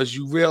it because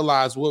you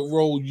realize what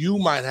role you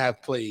might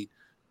have played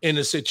in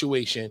a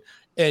situation.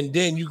 And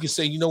then you can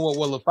say, you know what,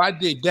 well, if I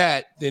did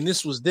that, then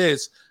this was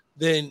this,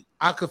 then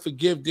I could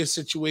forgive this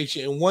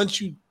situation. And once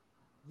you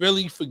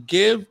really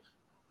forgive,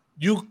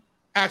 you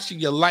actually,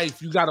 your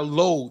life, you got a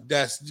load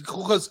that's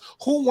because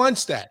who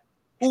wants that?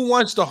 Who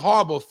wants to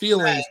harbor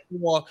feelings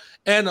or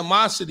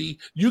animosity?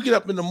 You get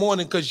up in the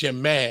morning because you're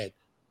mad.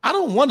 I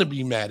don't want to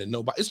be mad at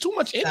nobody. It's too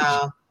much energy.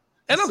 No.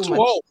 And I'm too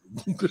old.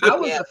 I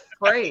was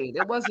afraid.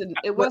 It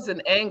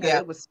wasn't anger.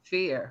 It was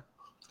fear.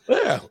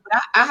 Yeah.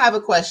 I have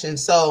a question.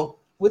 So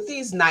with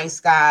these nice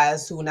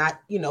guys who not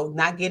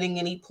getting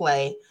any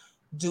play,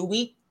 do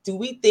we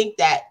think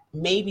that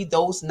maybe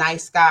those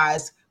nice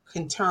guys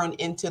can turn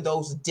into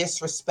those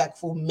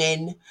disrespectful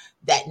men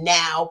that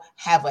now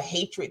have a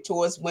hatred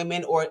towards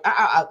women, or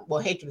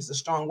well, hatred is a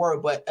strong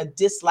word, but a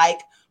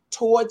dislike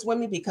towards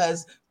women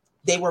because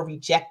they were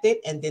rejected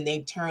and then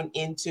they turn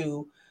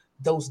into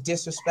those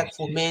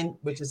disrespectful men,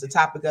 which is the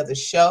topic of the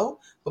show.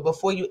 But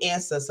before you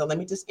answer, so let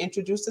me just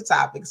introduce the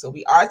topic. So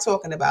we are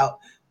talking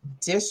about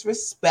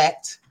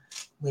disrespect.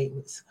 Wait,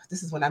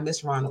 this is when I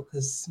miss Ronald,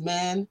 because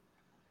man,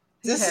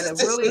 this is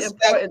a really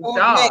important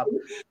job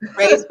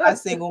raised by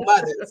single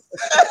mothers.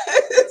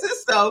 This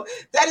is So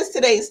that is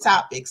today's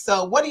topic.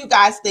 So what do you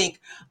guys think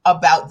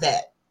about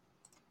that?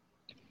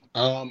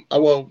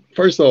 Well,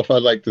 first off,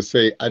 I'd like to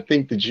say, I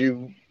think that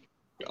you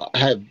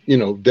have,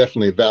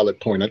 definitely a valid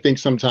point. I think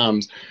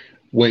sometimes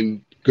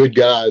when good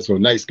guys or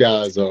nice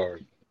guys are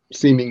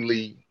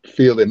seemingly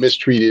feel they're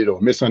mistreated or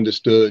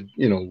misunderstood,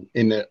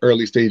 in the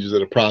early stages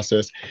of the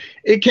process,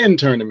 it can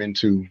turn them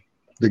into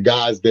the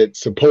guys that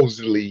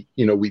supposedly,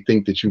 we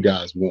think that you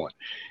guys want.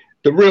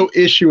 The real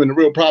issue and the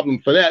real problem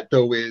for that,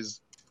 though, is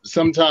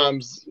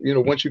sometimes,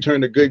 once you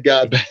turn a good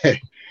guy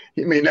back,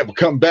 he may never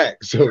come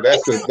back. So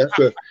that's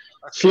a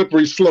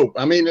slippery slope.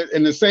 I mean,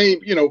 and the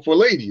same, for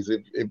ladies,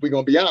 if we're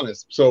going to be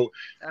honest. So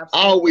absolutely.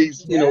 I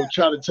always,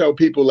 try to tell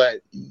people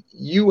that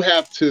you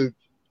have to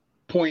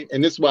point,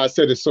 and this is why I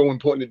said it's so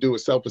important to do a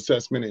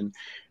self-assessment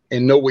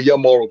and know where your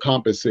moral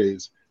compass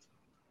is.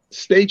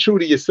 Stay true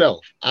to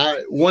yourself.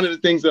 One of the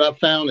things that I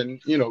found,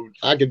 and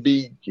I could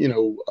be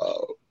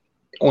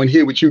on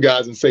here with you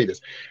guys and say this.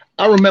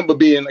 I remember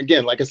being,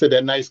 again, like I said,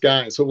 that nice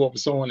guy and so forth and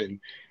so on, and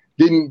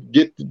didn't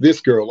get this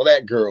girl or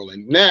that girl.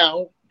 And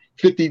now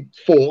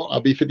 54,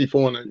 I'll be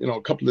 54 in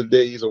a couple of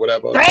days or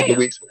whatever, a couple of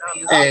weeks.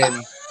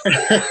 And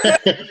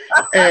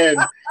and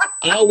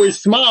I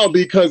always smile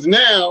because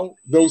now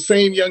those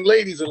same young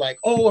ladies are like,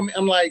 oh,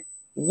 I'm like,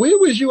 where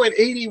was you at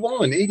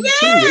 81, 82,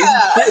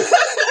 yeah.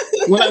 86?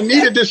 When I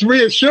needed this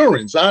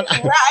reassurance, I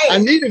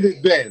needed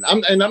it then.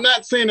 I'm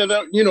not saying that,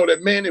 that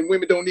men and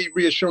women don't need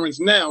reassurance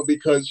now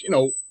because,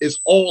 it's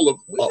all an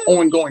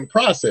ongoing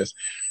process.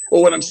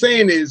 But what I'm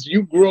saying is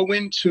you grow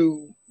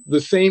into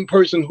the same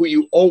person who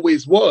you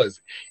always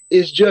was.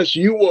 It's just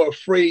you were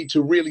afraid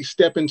to really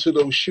step into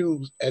those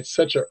shoes at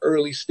such an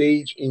early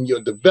stage in your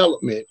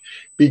development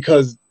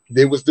because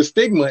there was the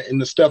stigma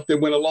and the stuff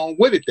that went along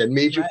with it that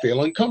made you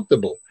feel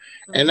uncomfortable.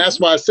 Mm-hmm. And that's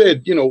why I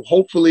said,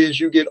 hopefully as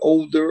you get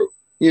older,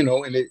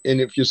 and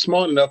if you're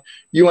smart enough,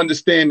 you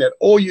understand that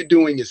all you're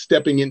doing is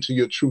stepping into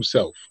your true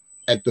self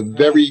at the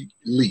very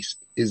least,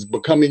 is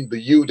becoming the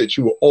you that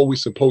you were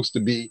always supposed to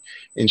be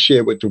and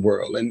share with the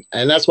world. And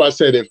that's why I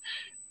said,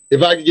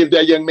 if I could give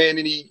that young man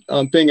any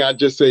thing, I'd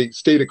just say,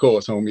 stay the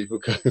course, homie,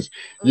 because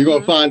you're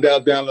going to find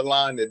out down the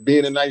line that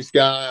being a nice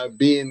guy,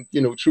 being,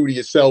 true to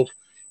yourself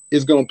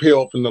is going to pay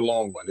off in the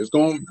long run. It's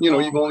going,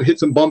 you're going to hit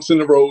some bumps in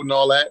the road and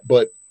all that.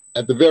 But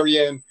at the very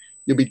end,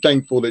 you'll be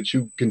thankful that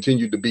you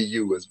continue to be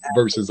you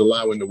versus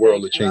allowing the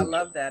world to change. I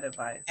love that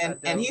advice.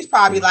 And he's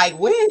probably like,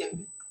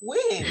 when?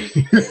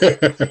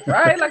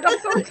 Right? Like, I'm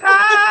so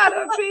tired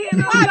of being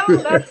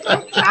alone. I'm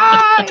so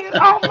tired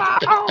on my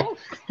own.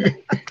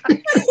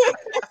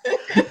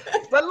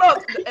 But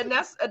look,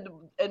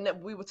 and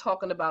we were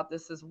talking about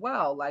this as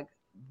well. Like,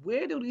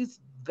 where do these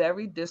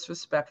very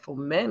disrespectful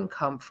men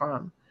come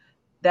from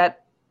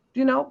that,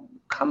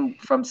 come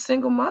from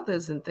single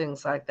mothers and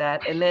things like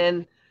that? And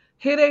then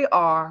here they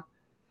are.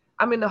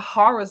 I mean, the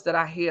horrors that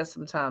I hear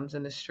sometimes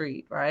in the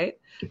street, right?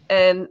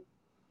 And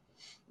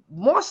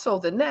more so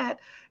than that,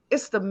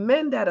 it's the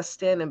men that are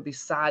standing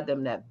beside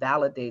them that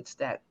validates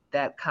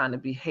that kind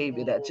of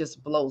behavior that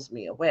just blows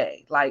me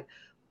away. Like,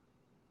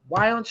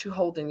 why aren't you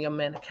holding your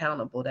men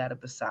accountable that are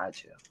beside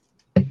you?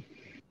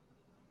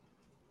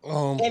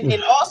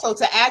 And also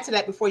to add to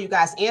that before you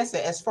guys answer,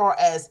 as far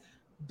as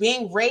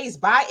being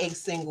raised by a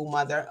single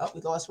mother,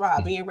 we lost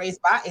Rob, being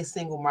raised by a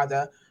single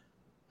mother,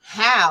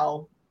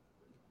 how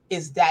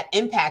is that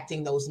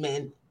impacting those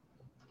men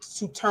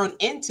to turn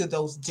into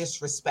those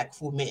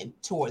disrespectful men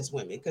towards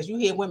women? Because you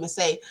hear women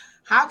say,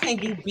 how can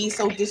you be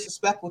so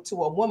disrespectful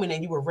to a woman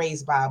and you were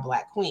raised by a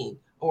Black queen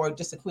or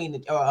just a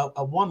queen or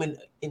a woman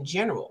in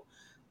general?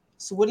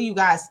 So what do you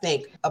guys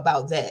think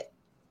about that?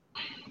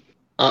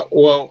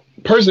 Well,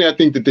 personally, I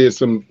think that there's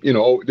some,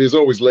 there's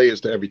always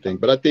layers to everything.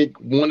 But I think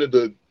one of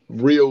the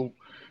real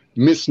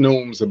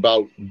misnomers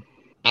about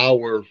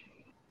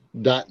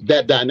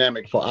that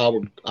dynamic for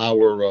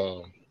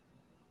our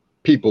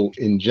people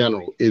in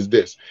general is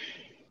this.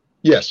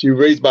 Yes, you're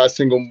raised by a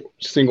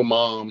single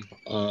mom.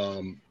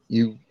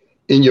 You,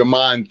 in your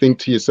mind, think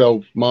to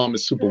yourself, mom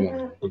is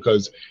Superwoman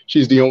because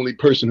she's the only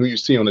person who you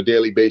see on a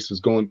daily basis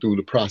going through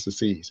the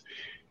processes.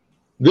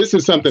 This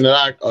is something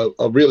that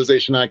a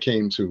realization I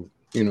came to,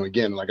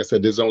 again, like I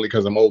said, this is only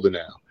because I'm older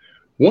now.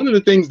 One of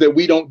the things that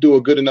we don't do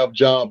a good enough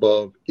job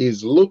of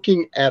is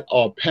looking at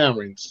our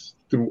parents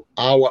through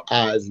our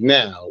eyes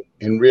now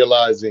and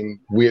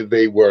realizing where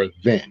they were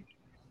then.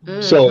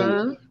 Mm-hmm.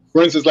 So,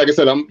 for instance, like I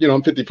said, I'm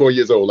 54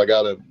 years old. I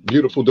got a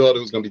beautiful daughter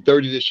who's going to be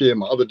 30 this year.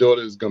 My other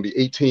daughter is going to be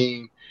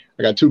 18.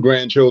 I got 2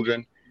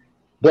 grandchildren.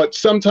 But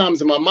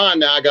sometimes in my mind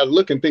now, I got to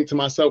look and think to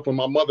myself when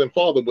my mother and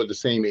father were the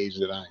same age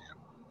that I am.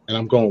 And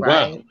I'm going,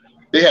 wow,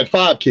 they had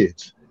 5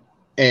 kids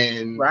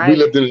and we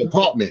lived in an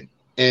apartment.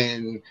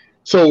 And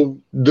so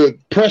the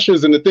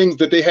pressures and the things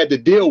that they had to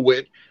deal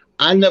with,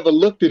 I never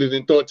looked at it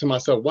and thought to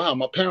myself, wow,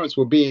 my parents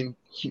were being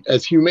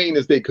as humane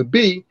as they could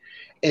be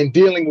and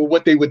dealing with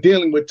what they were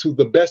dealing with to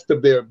the best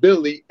of their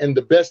ability and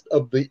the best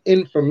of the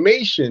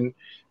information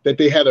that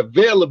they had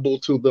available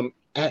to them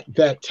at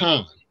that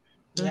time.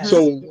 Yes.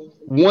 So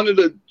one of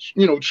the,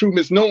 true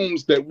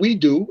misnomers that we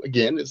do,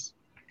 again, is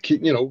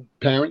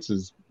parents,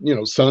 as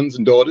sons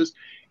and daughters,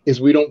 is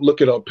we don't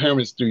look at our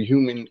parents through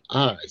human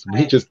eyes.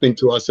 Right. We just think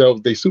to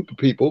ourselves, they super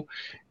people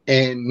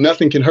and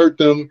nothing can hurt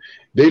them.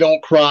 They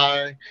don't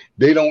cry.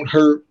 They don't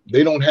hurt.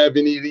 They don't have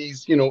any of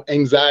these,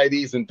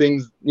 anxieties and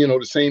things, the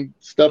same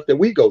stuff that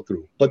we go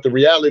through. But the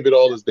reality of it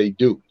all is they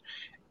do.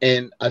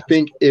 And I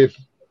think if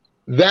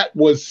that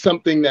was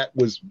something that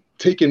was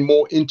taken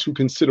more into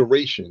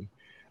consideration,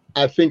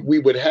 I think we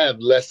would have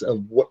less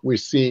of what we're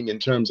seeing in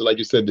terms of, like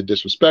you said, the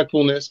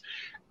disrespectfulness,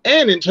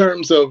 and in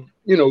terms of,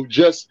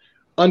 just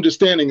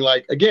understanding,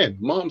 like, again,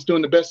 mom's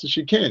doing the best that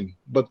she can.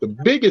 But the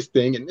biggest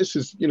thing, and this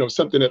is,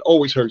 something that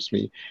always hurts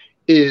me,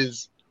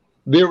 is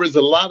there is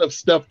a lot of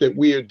stuff that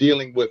we are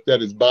dealing with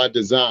that is by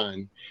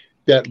design,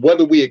 that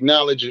whether we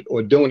acknowledge it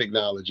or don't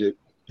acknowledge it,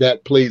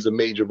 that plays a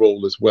major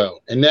role as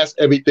well. And that's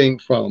everything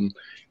from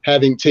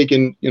having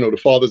taken, the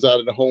fathers out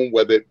of the home,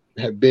 whether it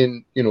have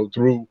been,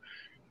 through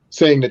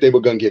saying that they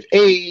were going to give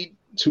aid,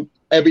 to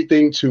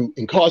everything to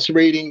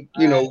incarcerating,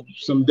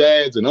 some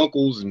dads and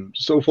uncles and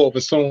so forth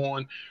and so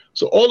on.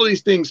 So all of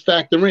these things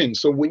factor in.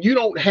 So when you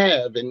don't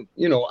have, and,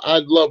 I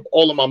love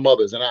all of my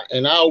mothers, and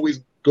I always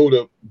go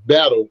to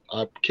battle.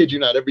 I kid you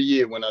not, every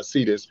year when I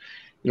see this,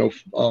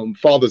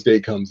 Father's Day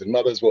comes and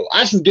mothers, well,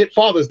 I should get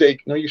Father's Day.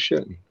 No, you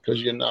shouldn't,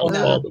 because you're not a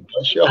father.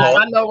 Bless your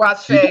heart. I know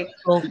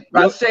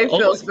Rashay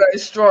feels very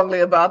strongly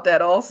about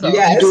that also.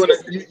 Yes.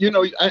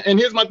 And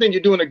here's my thing.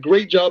 You're doing a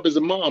great job as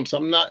a mom. So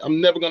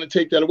I'm never going to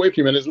take that away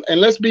from you. And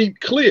let's be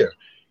clear.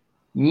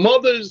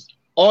 Mothers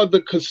are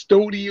the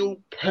custodial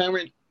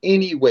parent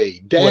anyway.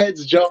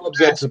 Dad's jobs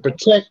are to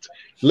protect,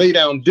 lay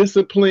down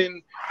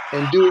discipline,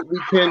 and do what we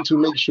can to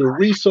make sure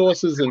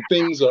resources and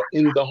things are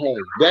in the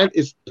home. That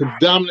is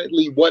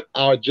predominantly what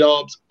our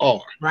jobs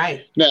are.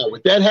 Right. Now,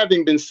 with that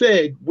having been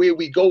said, where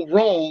we go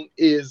wrong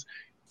is,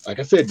 like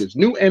I said, there's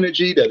new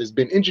energy that has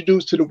been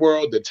introduced to the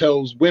world that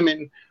tells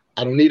women,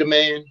 I don't need a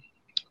man,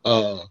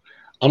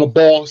 I'm a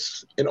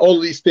boss, and all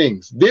of these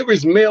things. There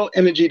is male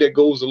energy that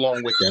goes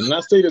along with that. And I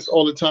say this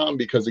all the time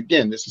because,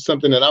 again, this is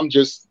something that I'm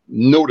just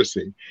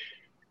noticing.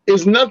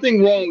 There's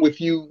nothing wrong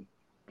with you.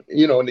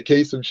 In the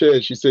case of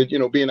Shed, she said,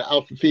 being an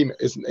alpha female,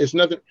 it's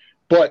nothing.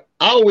 But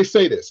I always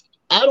say this.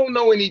 I don't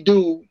know any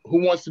dude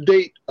who wants to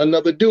date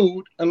another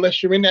dude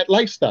unless you're in that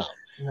lifestyle.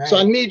 Right. So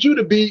I need you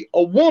to be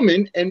a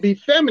woman and be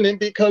feminine,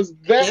 because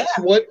that's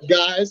what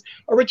guys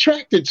are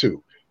attracted to.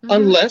 Mm-hmm.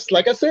 Unless,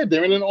 like I said,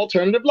 they're in an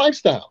alternative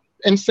lifestyle.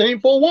 And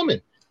same for a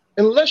woman.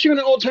 Unless you're in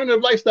an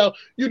alternative lifestyle,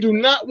 you do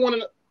not want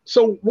to.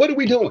 So what are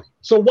we doing?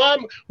 So why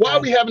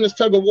are we having this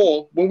tug of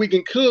war when we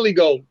can clearly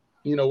go,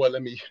 you know what,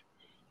 let me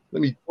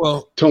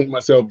tone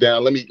myself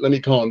down. Let me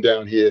calm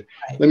down here.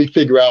 Right. Let me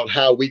figure out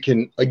how we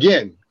can,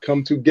 again,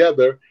 come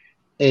together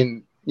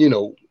and,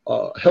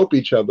 help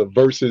each other,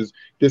 versus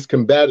this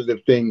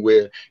combative thing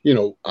where,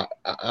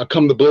 I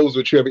come to blows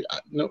with you I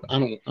don't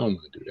want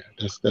to do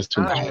that. That's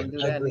too much.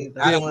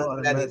 I don't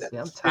want that either.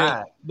 I'm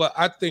tired. But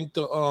I think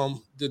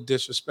the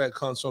disrespect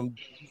comes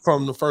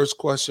from the first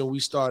question we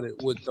started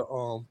with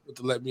the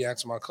let me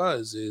ask my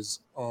cuz is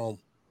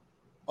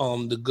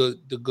the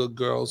good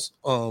girls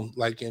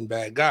liking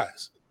bad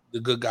guys. The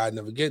good guy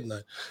never get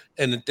none.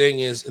 And the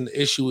thing is, and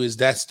the issue is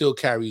that still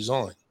carries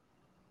on.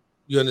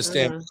 You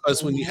understand? Mm-hmm.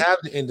 Because when you have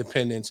the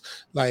independence,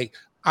 like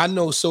I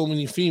know so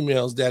many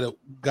females that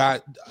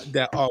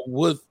are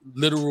with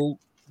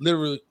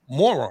literally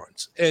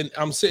morons. And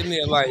I'm sitting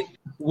there like,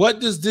 what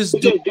does this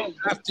dude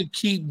have to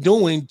keep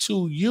doing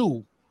to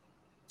you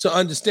to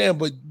understand?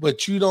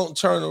 But you don't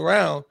turn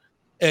around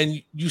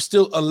and you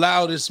still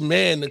allow this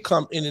man to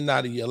come in and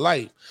out of your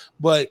life.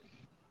 But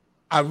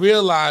I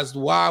realized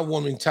why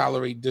women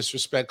tolerate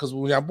disrespect, because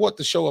when I brought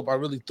the show up, I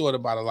really thought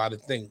about a lot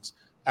of things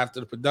after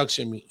the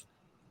production meeting.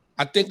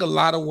 I think a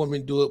lot of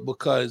women do it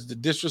because the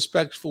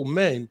disrespectful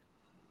men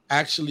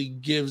actually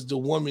gives the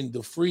woman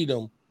the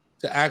freedom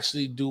to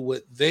actually do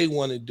what they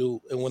want to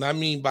do. And what I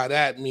mean by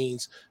that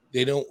means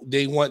they don't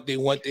want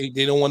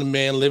a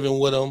man living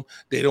with them.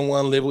 They don't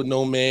want to live with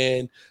no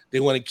man.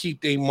 They want to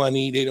keep their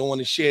money. They don't want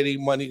to share their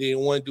money. They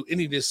don't want to do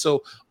any of this.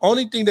 So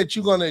only thing that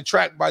you're going to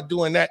attract by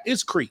doing that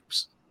is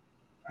creeps,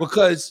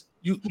 because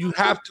you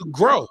have to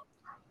grow.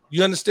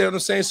 You understand what I'm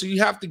saying? So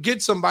you have to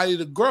get somebody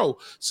to grow.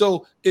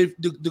 So if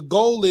the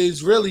goal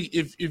is really,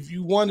 if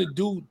you want to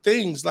do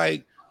things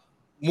like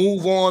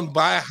move on,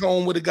 buy a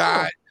home with a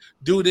guy,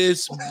 do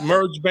this,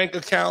 merge bank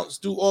accounts,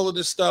 do all of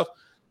this stuff,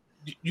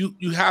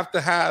 you have to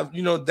have,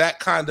 that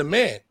kind of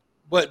man.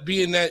 But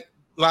being that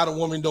a lot of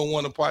women don't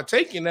want to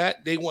partake in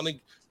that, they want to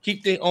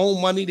keep their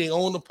own money, their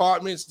own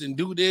apartments, then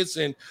do this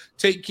and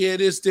take care of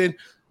this, then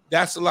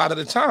that's a lot of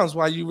the times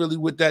why you really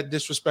with that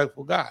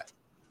disrespectful guy.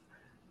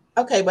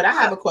 Okay, but I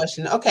have a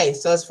question. Okay,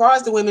 so as far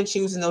as the women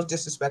choosing those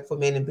disrespectful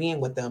men and being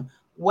with them,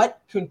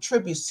 what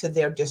contributes to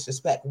their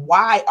disrespect?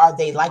 Why are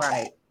they like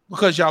that?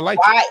 Because y'all like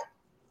it.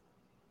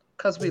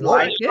 Because we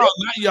like it. No,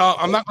 not y'all.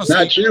 I'm not going to say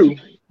not you.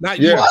 Not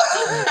you.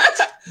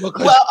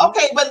 Well,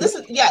 okay, but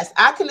listen, yes,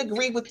 I can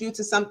agree with you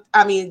to some.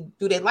 I mean,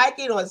 do they like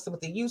it, or is it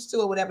what they used to,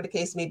 or whatever the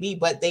case may be?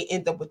 But they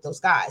end up with those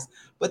guys.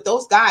 But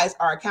those guys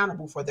are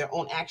accountable for their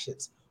own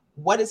actions.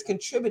 what is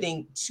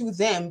contributing to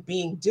them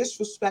being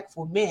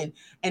disrespectful men.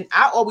 And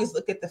I always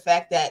look at the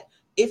fact that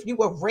if you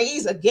were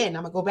raised, again,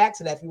 I'm gonna go back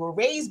to that. If you were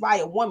raised by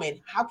a woman,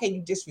 how can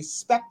you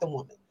disrespect a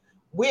woman?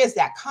 Where's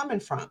that coming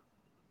from?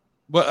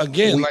 But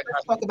again,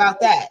 let's talk about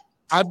that.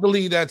 I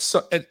believe that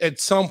at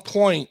some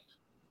point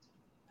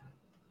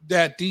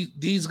that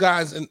these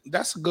guys, and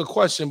that's a good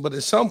question, but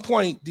at some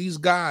point these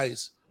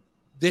guys,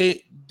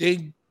 they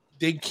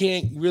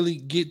can't really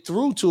get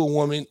through to a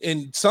woman,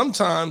 and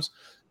sometimes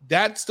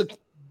that's the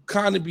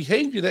kind of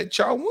behavior that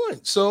y'all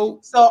want.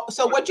 So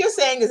what you're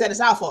saying is that it's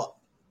our fault.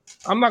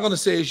 I'm not going to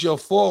say it's your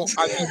fault.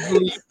 I just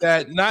believe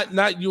that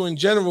not you in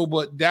general,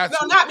 but that's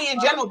not me in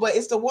general, but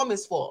it's the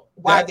woman's fault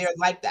why they're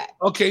like that.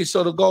 Okay,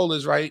 so the goal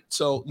is right.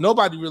 So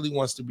nobody really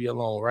wants to be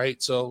alone,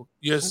 right? So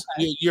you're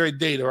a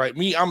dater, right?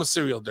 Me, I'm a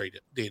serial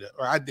dater,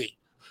 or I date.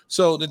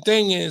 So the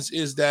thing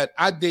is that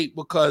I date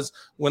because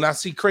when I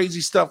see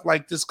crazy stuff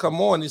like this come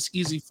on, it's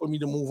easy for me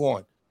to move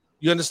on.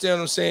 You understand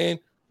what I'm saying?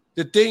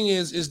 The thing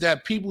is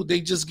that people,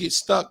 they just get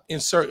stuck in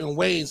certain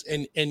ways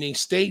and they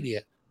stay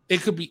there.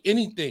 It could be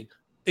anything.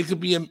 It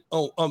could be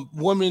a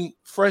woman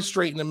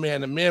frustrating a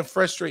man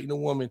frustrating a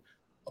woman,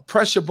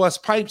 pressure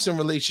bust pipes in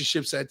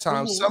relationships at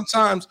times. Mm-hmm.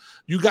 Sometimes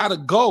you got to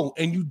go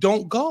and you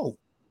don't go.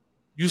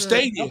 You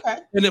stay there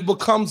and it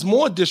becomes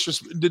more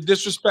disrespect. The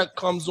disrespect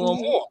comes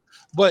on more.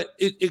 But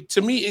it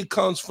to me, it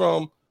comes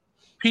from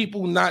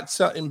people not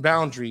setting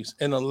boundaries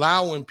and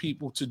allowing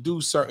people to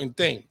do certain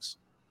things.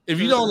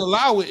 If you don't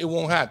allow it, it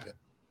won't happen.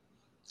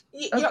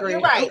 You're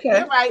right. Okay.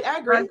 You're right. I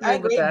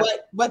agree.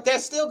 But they're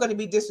still going to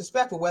be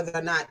disrespectful whether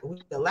or not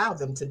we allow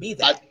them to be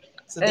that.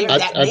 So they're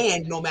that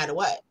man no matter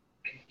what.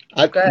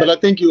 But I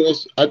think you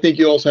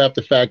also have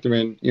to factor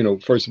in,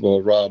 first of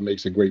all, Rob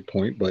makes a great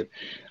point. But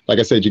like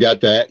I said, you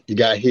got that, you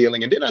got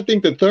healing. And then I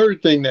think the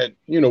third thing that,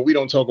 we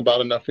don't talk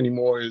about enough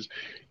anymore is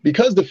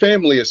because the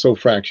family is so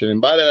fractured.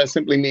 And by that, I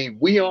simply mean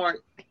we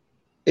aren't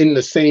in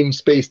the same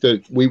space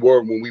that we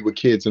were when we were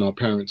kids and our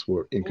parents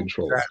were in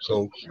control.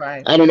 So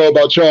I don't know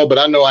about y'all, but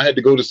I know I had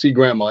to go to see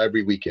grandma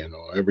every weekend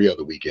or every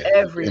other weekend.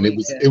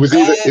 It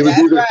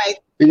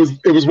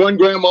was one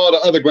grandma or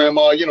the other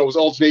grandma, it was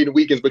alternating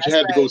weekends, but you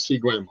had to go see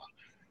grandma.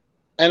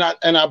 And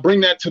I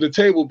bring that to the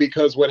table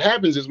because what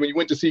happens is when you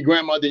went to see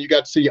grandma, then you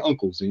got to see your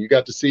uncles and you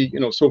got to see,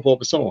 so forth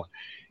and so on.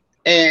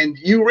 And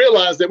you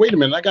realize that, wait a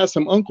minute, I got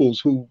some uncles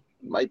who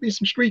might be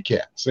some street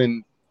cats.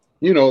 And,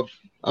 if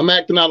I'm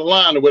acting out of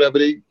line or whatever,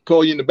 they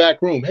call you in the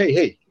back room.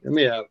 Hey,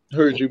 I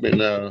heard you've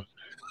been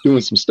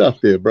doing some stuff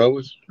there, bro.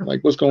 It's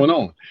like, what's going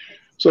on?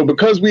 So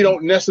because we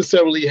don't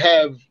necessarily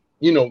have,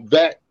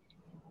 that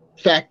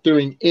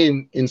factoring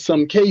in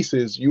some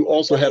cases, you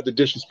also have the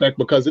disrespect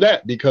because of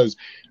that. Because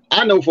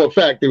I know for a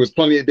fact there was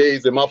plenty of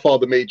days that my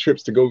father made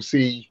trips to go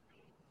see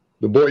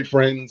the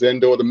boyfriends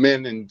and or the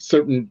men and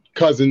certain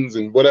cousins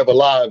and whatever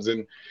lives.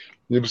 And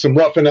there was some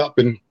roughing up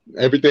and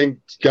everything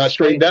got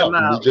straightened out.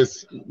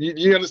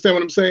 You understand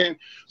what I'm saying?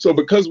 So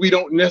because we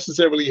don't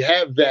necessarily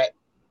have that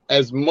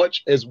as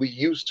much as we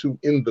used to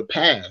in the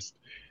past,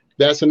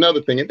 that's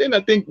another thing. And then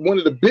I think one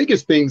of the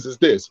biggest things is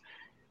this.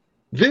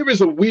 There is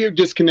a weird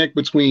disconnect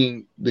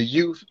between the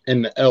youth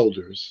and the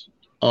elders.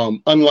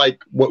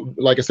 Unlike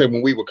like I said,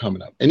 when we were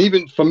coming up. And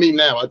even for me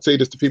now, I'd say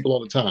this to people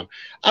all the time.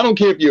 I don't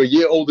care if you're a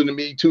year older than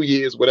me, 2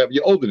 years, whatever,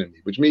 you're older than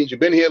me, which means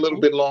you've been here a little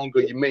bit longer.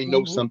 You may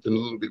know something a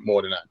little bit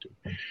more than I do.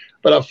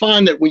 But I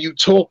find that when you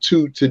talk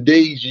to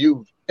today's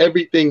youth,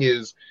 everything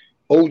is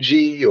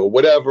OG or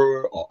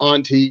whatever, or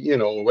auntie,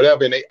 or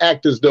whatever. And they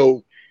act as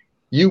though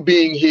you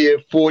being here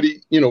 4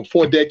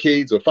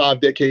 decades or 5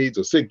 decades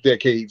or 6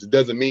 decades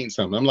doesn't mean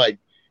something. I'm like,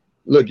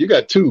 look, you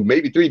got 2,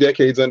 maybe 3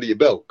 decades under your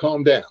belt.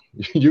 Calm down.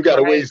 You got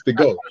a ways to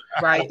go.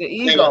 Right. The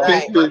ego.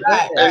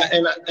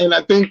 And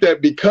I think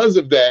that because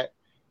of that,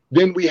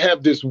 then we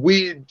have this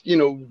weird,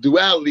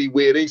 duality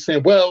where they say,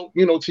 well,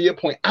 to your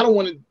point, I don't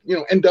want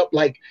to, end up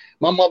like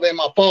my mother and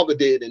my father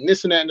did and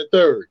this and that and the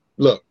third.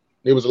 Look,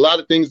 there was a lot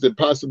of things that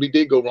possibly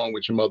did go wrong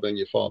with your mother and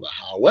your father.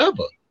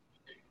 However,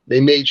 they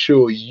made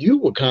sure you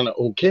were kind of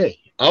okay.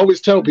 I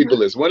always tell people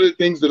this. One of the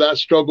things that I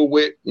struggle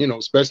with,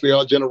 especially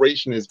our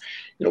generation is,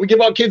 we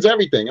give our kids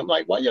everything. I'm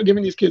like, why y'all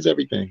giving these kids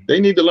everything? They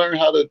need to learn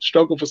how to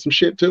struggle for some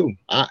shit too.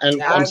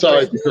 I'm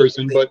sorry for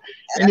cursing, but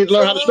they need to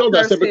learn how to struggle.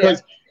 I said,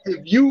 because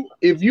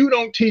if you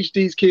don't teach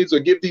these kids or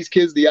give these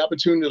kids the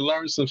opportunity to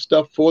learn some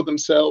stuff for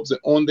themselves and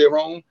on their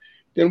own,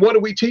 then what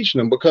are we teaching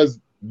them? Because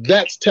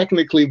that's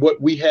technically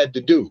what we had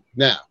to do.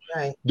 Now,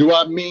 do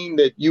I mean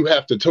that you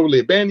have to totally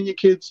abandon your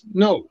kids?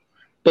 No.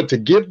 But to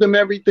give them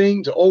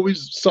everything, to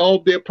always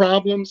solve their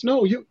problems,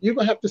 no, you're going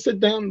to have to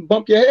sit down and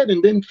bump your head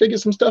and then figure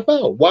some stuff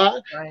out. Why?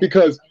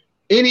 Because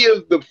any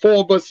of the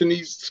 4 of us in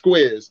these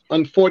squares,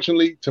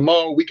 unfortunately,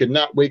 tomorrow we could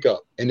not wake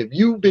up. And if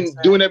you've been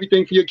doing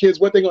everything for your kids,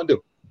 what they going to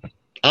do?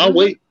 I'll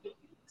wait.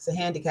 It's a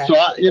handicap. So,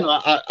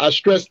 I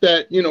stress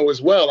that,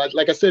 as well.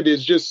 Like I said,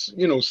 there's just,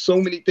 so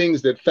many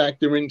things that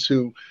factor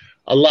into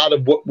a lot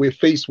of what we're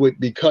faced with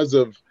because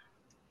of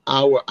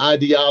our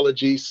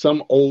ideology,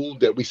 some old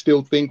that we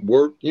still think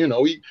work. You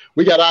know,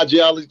 we got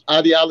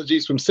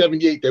ideologies from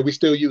 78 that we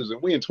still using.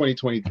 We in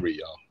 2023,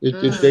 y'all.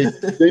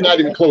 They're not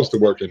even close to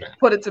working now.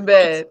 Put it to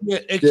bed.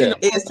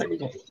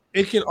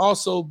 It can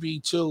also be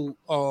too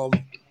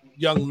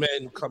young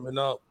men coming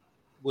up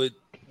with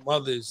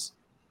mothers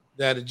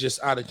that are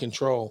just out of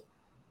control,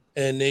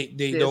 and they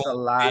don't a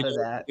lot of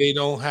that. They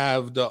don't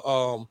have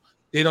the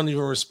they don't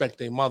even respect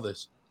their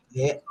mothers.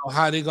 Yeah.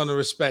 How are they gonna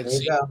respect?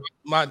 See,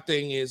 my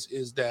thing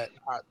is that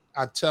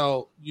I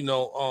tell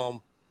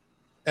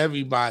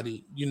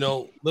everybody,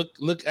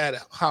 look at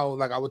how,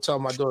 like I would tell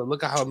my daughter,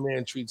 look at how a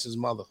man treats his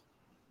mother.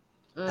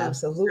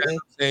 Absolutely.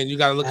 And you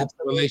got to look at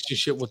the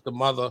relationship with the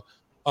mother.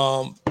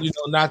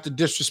 Not to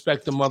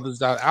disrespect the mothers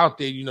that are out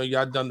there.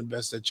 Y'all done the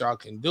best that y'all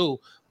can do,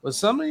 but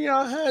some of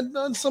y'all had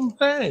done some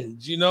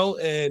things,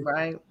 and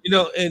right.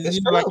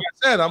 Like I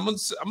said, I'm a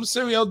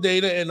serial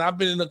dater, and I've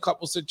been in a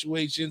couple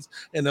situations.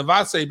 And if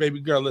I say,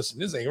 baby girl, listen,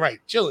 this ain't right,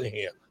 chill in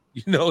here,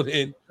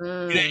 then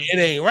it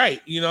ain't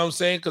right. You know what I'm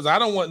saying? Because I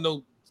don't want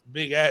no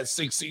big ass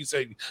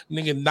 6'6"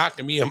 nigga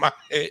knocking me in my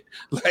head,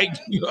 like,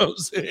 you know what I'm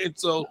saying?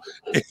 So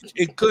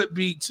it could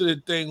be to the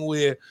thing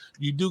where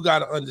you do got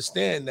to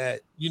understand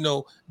that,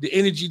 the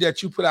energy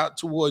that you put out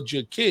towards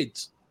your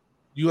kids,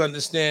 you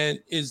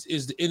understand is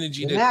the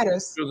energy that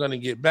matters. You're going to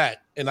get back.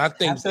 And I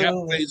think that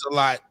plays a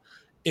lot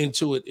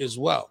into it as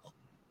well.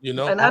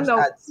 And I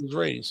know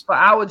for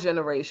our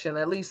generation,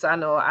 at least I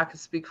know I can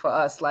speak for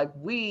us, like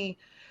we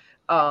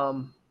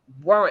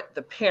weren't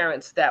the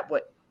parents that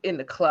were in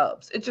the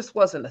clubs. It just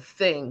wasn't a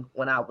thing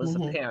when I was a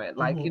parent.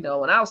 Like,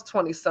 when I was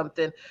 20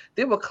 something,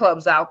 there were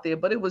clubs out there,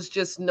 but it was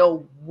just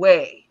no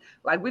way.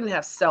 Like, we didn't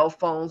have cell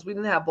phones. We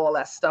didn't have all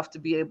that stuff to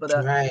be able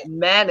to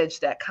manage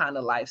that kind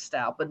of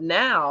lifestyle. But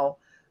now,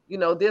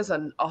 there's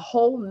a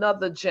whole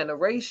nother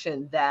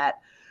generation that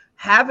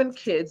having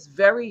kids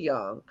very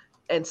young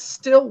and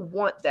still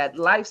want that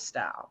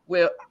lifestyle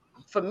where,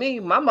 for me,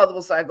 my mother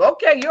was like,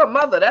 okay, you're a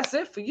mother. That's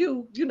it for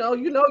you. You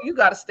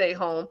got to stay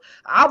home.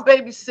 I'll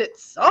babysit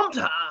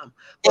sometime.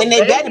 And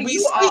they better be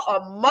you are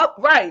a mother.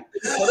 Right.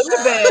 Put them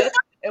to bed.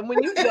 And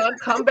when you're done,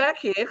 come back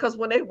here. Because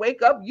when they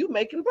wake up, you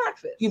making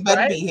breakfast. You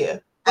better be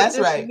here. That's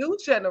right. New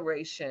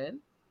generation,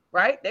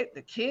 right?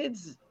 The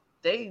kids,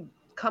 they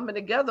coming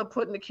together,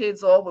 putting the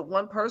kids all with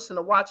one person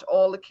to watch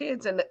all the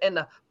kids. And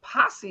the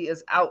posse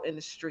is out in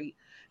the street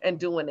and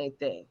doing their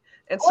thing.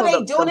 And so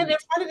they doing it in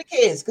front of the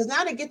kids, because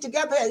now they get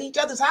together at each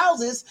other's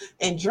houses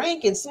and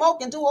drink and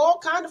smoke and do all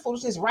kinds of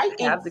foolishness right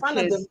in front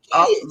of the kids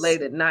up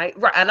late at night.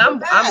 Right, and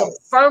I'm a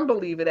firm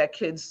believer that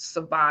kids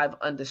survive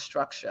under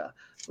structure,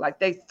 like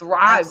they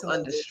thrive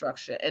under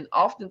structure, and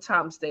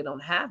oftentimes they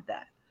don't have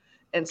that.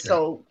 And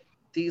so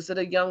these are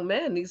the young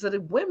men, these are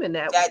the women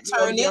that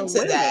turn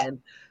into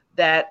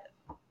that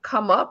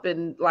come up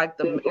and like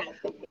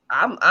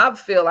I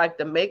feel like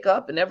the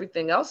makeup and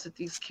everything else that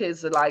these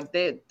kids are like,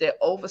 they're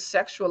over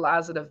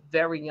sexualized at a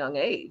very young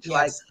age. Yes.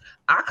 Like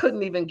I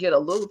couldn't even get a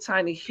little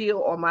tiny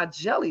heel on my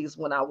jellies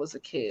when I was a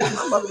kid.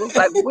 My mother was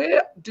like,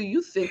 where do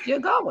you think you're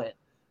going?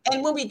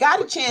 And when we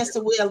got a chance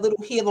to wear a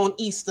little heel on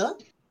Easter,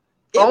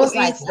 it on was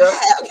Easter.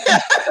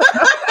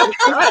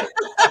 Like,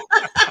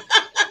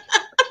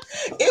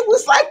 it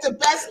was like the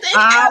best thing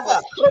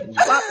ever.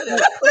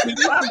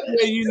 It's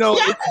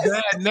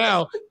bad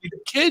now. The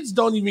kids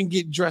don't even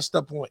get dressed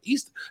up on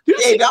Easter.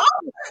 They don't.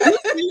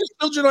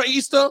 Children on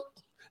Easter,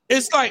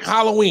 it's like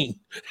Halloween.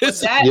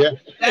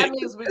 That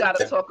means we got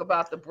to talk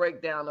about the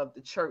breakdown of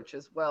the church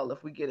as well.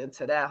 If we get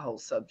into that whole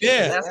subject,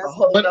 that's a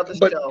whole other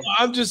show.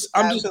 I'm just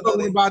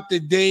talking about the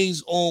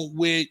days on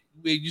where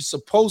you're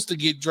supposed to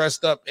get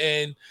dressed up,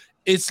 and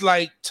it's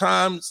like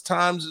times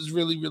is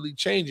really, really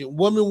changing.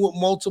 Women with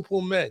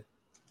multiple men.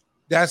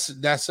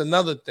 That's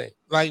another thing.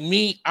 Like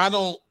me, I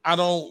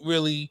don't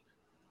really,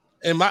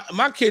 and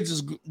my kids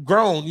is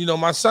grown.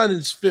 My son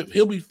is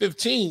he'll be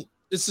 15.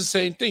 It's the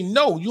same thing.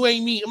 No, you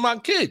ain't meeting my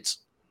kids.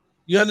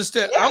 You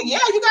understand? You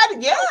got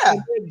it. Yeah,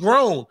 they're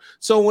grown.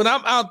 So when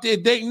I'm out there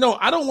dating, no,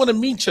 I don't want to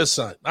meet your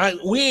son.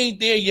 We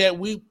ain't there yet.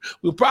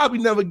 We'll probably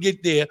never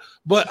get there.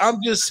 But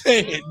I'm just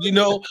saying,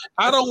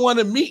 I don't want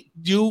to meet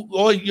you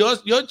or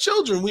your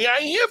children. We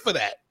ain't here for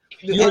that.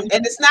 And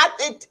it's not,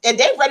 and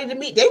they're ready to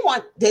meet. They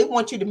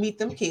want you to meet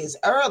them kids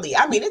early.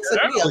 I mean, it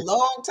took me a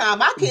long time.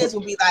 My kids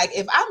will be like,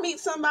 if I meet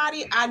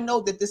somebody, I know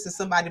that this is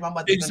somebody my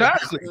mother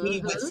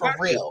meet with for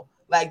real.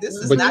 Like this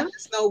is not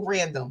just no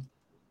random.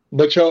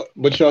 But y'all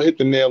hit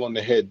the nail on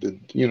the head.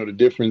 The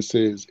difference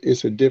is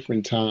it's a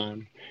different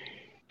time.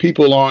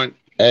 People aren't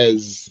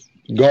as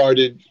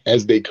guarded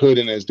as they could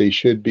and as they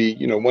should be.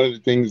 One of the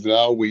things that I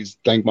always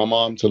thank my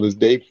mom till this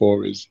day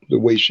for is the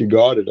way she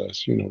guarded us.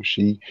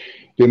 She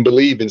didn't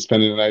believe in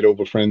spending the night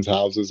over friends'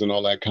 houses and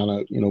all that kind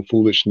of,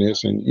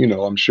 foolishness. And,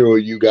 I'm sure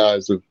you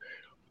guys have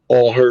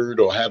all heard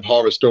or have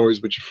horror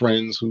stories with your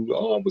friends who,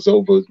 I was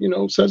over,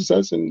 such and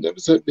such, and there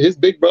was his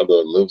big brother,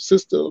 little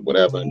sister,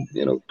 whatever, and,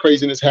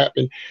 craziness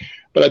happened.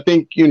 But I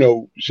think,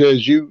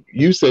 Shez,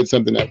 you said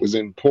something that was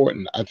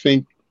important. I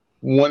think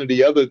one of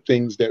the other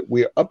things that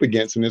we're up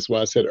against, and this is why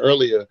I said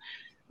earlier,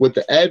 with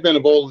the advent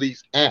of all of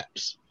these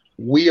apps,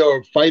 we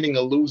are fighting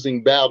a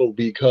losing battle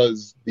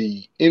because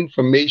the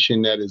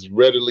information that is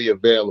readily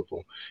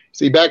available.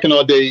 See, back in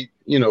our day,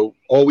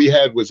 all we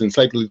had was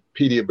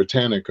Encyclopedia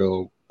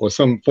Britannica or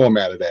some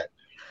format of that.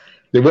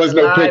 There was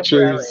no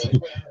pictures.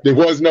 There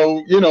was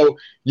no,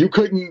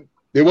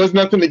 there was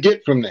nothing to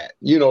get from that.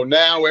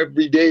 Now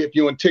every day, if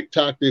you're on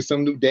TikTok, there's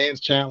some new dance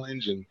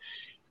challenge and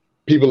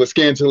people are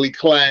scantily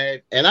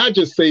clad. And I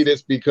just say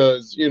this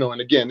because,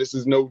 and again, this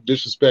is no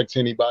disrespect to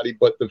anybody,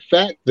 but the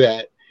fact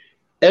that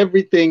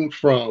everything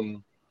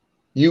from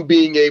you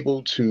being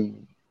able to,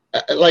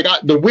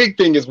 the wig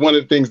thing is one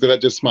of the things that I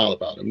just smile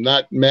about. I'm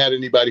not mad at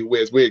anybody who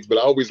wears wigs, but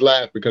I always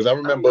laugh because I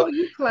remember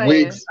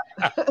wigs.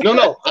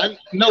 No,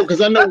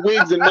 because I know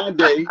wigs in my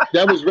day,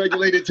 that was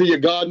regulated to your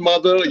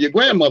godmother or your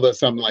grandmother or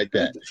something like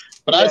that.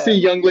 But I see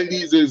young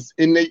ladies is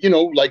in the,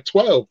 like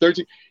 12,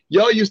 13.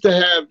 Y'all used to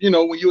have,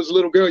 when you was a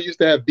little girl, you used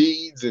to have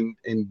beads and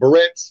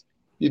barrettes.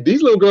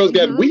 These little girls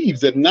got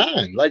weaves at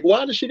 9. Like,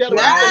 why does she got a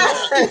weave?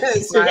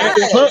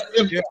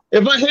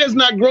 If her hair's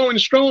not growing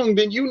strong,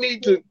 then you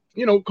need to,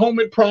 comb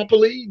it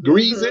properly,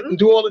 grease it, and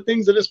do all the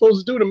things that it's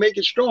supposed to do to make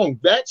it strong.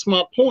 That's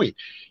my point.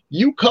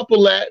 You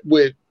couple that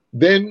with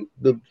then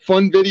the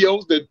fun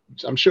videos that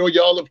I'm sure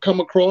y'all have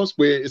come across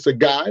where it's a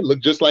guy look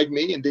just like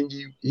me, and then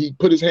he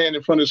put his hand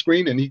in front of the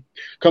screen and he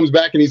comes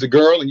back and he's a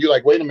girl, and you're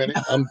like, wait a minute,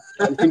 I'm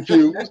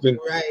confused. And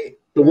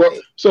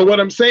so what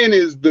I'm saying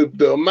is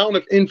the amount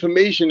of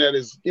information that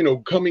is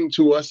coming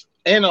to us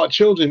and our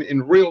children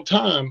in real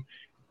time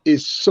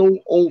is so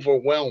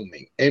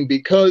overwhelming. And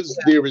because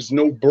there is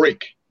no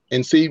break.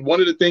 And see, one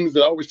of the things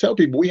that I always tell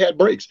people, we had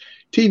breaks.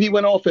 TV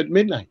went off at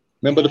midnight.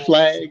 Remember the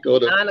flag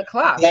or the 9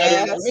 o'clock?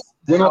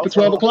 Went off at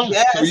 12 o'clock.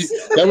 Yes.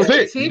 So that was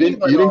it. You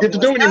didn't get to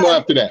do anymore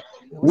after that.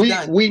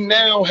 We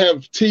now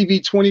have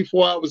TV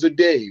 24 hours a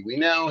day. We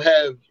now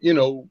have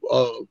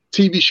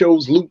TV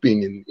shows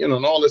looping and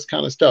and all this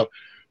kind of stuff.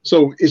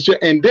 So it's just,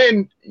 and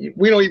then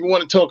we don't even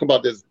want to talk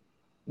about this.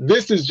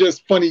 This is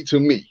just funny to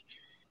me.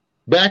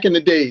 Back in the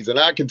days, and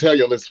I can tell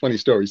you all this funny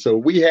story. So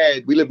we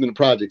lived in the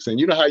projects, and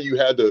you know how you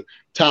had the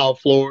tile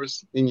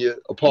floors in your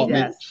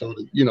apartment? Yes. So,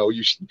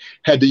 you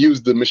had to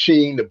use the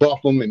machine to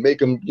buff them and make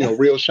them,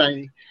 real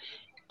shiny.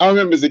 I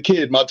remember as a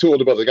kid, my 2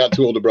 older brothers, I got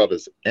 2 older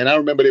brothers, and I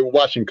remember they were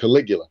watching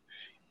Caligula,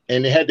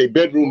 and they had their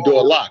bedroom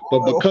door locked.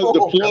 But because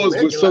the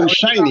floors were so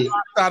shiny.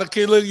 Not a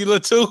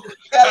Caligula too?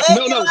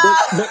 No,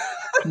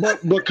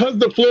 but because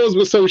the floors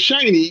were so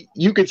shiny,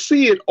 you could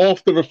see it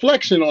off the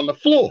reflection on the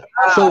floor.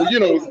 So,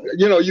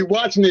 you're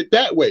watching it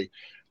that way.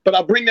 But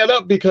I bring that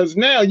up because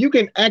now you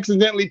can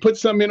accidentally put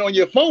something in on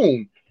your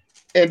phone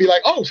and be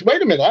like, oh,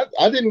 wait a minute,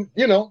 I didn't,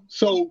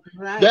 So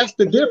that's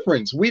the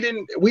difference. We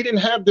didn't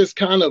have this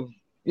kind of,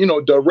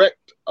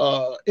 direct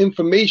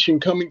information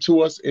coming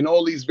to us in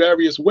all these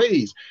various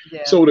ways.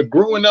 Yeah. So the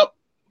growing up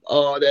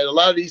that a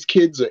lot of these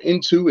kids are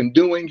into and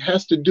doing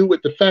has to do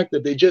with the fact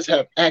that they just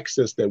have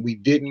access that we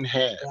didn't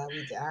have.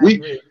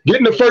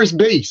 Getting to first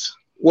base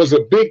was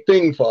a big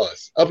thing for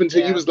us up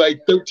until you was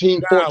like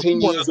 13,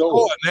 14 years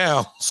old.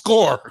 Now,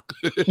 score.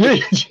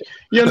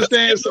 You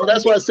understand? So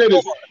that's why I said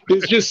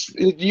there's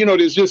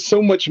just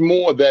so much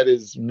more that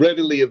is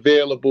readily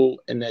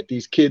available and that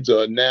these kids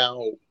are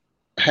now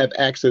have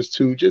access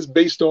to just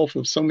based off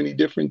of so many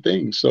different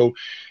things. So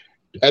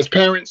as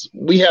parents,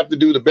 we have to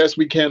do the best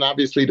we can,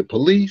 obviously, to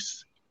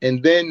police,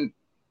 and then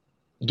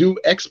do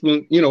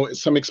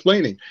some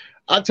explaining.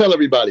 I tell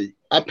everybody,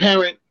 I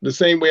parent the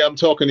same way I'm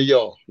talking to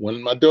y'all.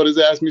 When my daughters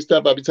ask me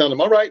stuff, I'll be telling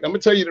them, all right, I'm going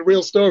to tell you the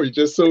real story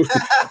just so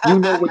you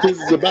know what this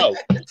is about.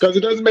 Because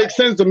it doesn't make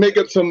sense to make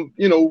up some,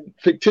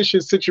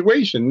 fictitious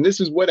situation.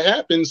 This is what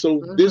happened.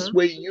 So this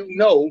way you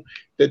know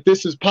that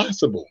this is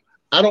possible.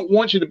 I don't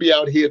want you to be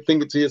out here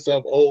thinking to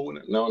yourself, oh,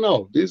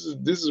 no, this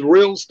is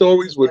real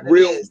stories with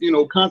real,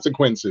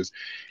 consequences.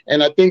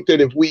 And I think that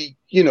if we,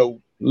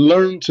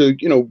 learn to,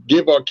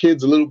 give our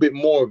kids a little bit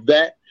more of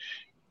that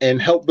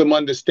and help them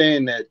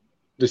understand that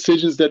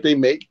decisions that they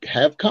make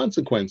have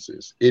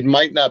consequences. It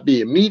might not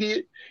be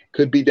immediate,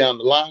 could be down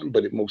the line,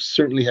 but it most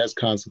certainly has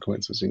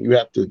consequences. And you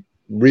have to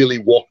really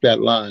walk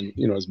that line,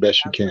 as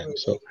best you can.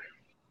 So,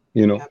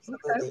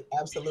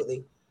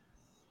 Absolutely.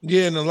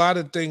 Yeah, and a lot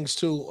of things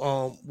too.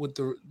 With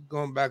the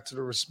going back to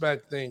the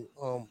respect thing,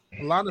 a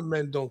lot of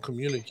men don't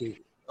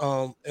communicate,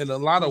 and a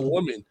lot of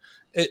women,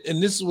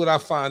 and this is what I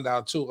find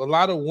out too. A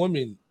lot of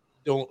women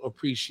don't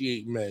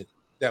appreciate men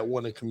that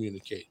want to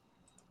communicate.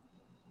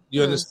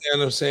 You understand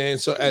what I'm saying?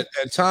 So at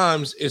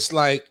times it's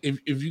like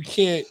if you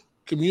can't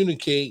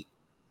communicate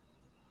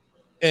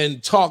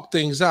and talk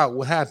things out,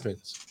 what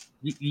happens?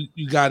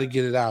 You got to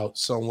get it out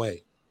some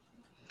way.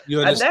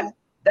 You understand?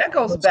 That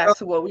goes back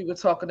to what we were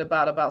talking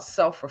about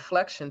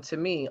self-reflection. To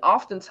me,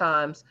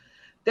 oftentimes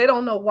they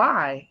don't know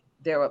why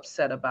they're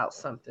upset about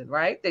something,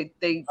 right?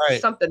 They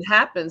something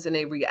happens and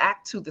they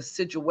react to the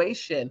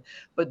situation,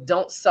 but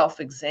don't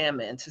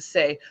self-examine to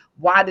say,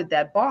 why did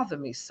that bother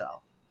me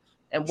so?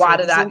 And why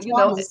did I,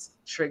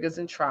 triggers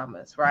and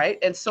traumas, right?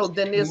 And so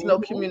then there's no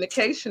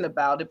communication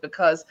about it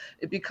because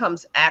it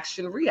becomes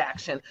action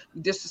reaction.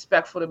 You're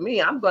disrespectful to me,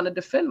 I'm going to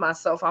defend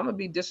myself. I'm going to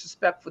be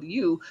disrespectful to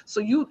you.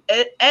 So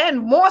and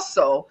more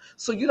so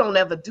you don't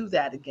ever do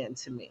that again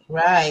to me.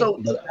 Right.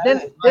 So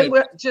then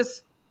we're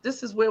just,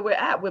 this is where we're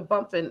at. We're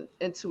bumping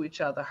into each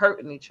other,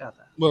 hurting each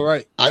other. Well,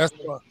 right. That's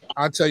what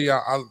I tell you.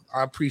 I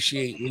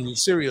appreciate when you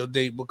serial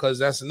date, because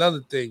that's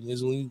another thing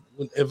is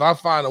if I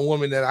find a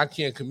woman that I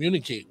can't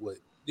communicate with,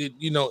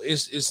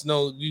 it's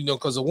no,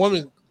 because a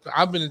woman,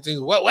 I've been in things.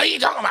 What are you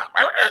talking about?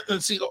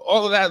 And see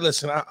all of that.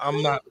 Listen,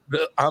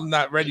 I'm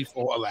not ready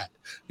for all that.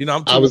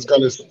 I was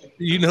gonna say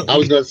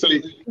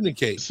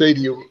communicate. Say to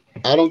you,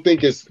 I don't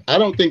think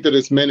that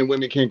it's men and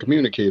women can't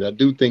communicate. I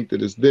do think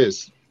that it's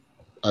this.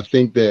 I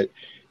think that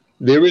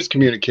there is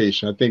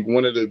communication. I think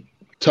one of the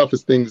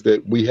toughest things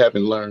that we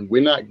haven't learned,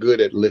 we're not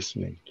good at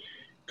listening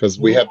because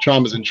we have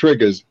traumas and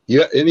triggers.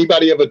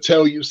 Anybody ever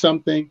tell you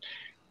something,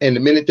 and the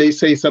minute they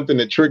say something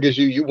that triggers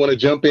you, you want to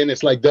jump in?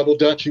 It's like double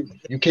dutch. You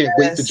can't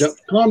wait to jump.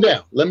 Calm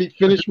down. Let me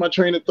finish my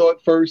train of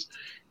thought first,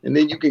 and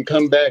then you can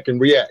come back and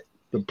react.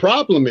 The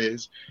problem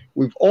is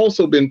we've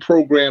also been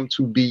programmed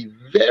to be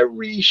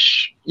very,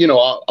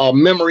 our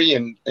memory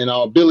and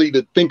our ability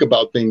to think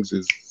about things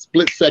is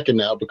split second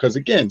now, because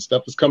again,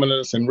 stuff is coming at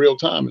us in real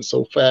time and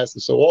so fast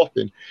and so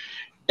often.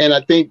 And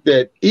I think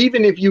that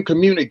even if you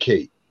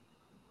communication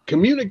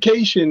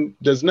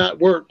does not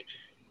work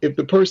if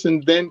the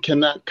person then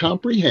cannot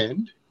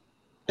comprehend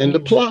and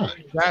apply.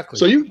 Exactly.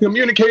 So you can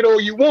communicate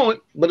all you want,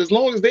 but as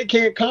long as they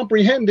can't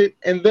comprehend it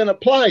and then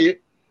apply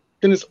it,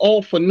 then it's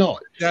all for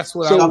naught. That's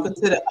what to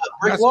the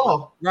brick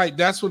wall. Right.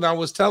 That's what I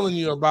was telling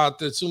you about.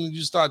 As soon as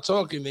you start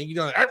talking, then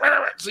you're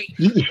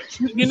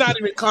not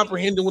even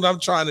comprehending what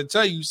I'm trying to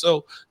tell you.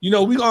 So, we're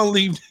going to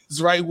leave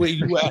this right where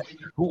you at.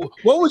 What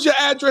was your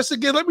address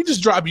again? Let me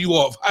just drop you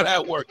off. How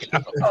that working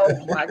out?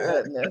 Oh, my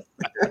goodness.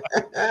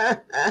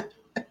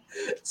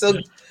 So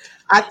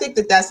I think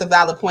that's a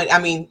valid point. I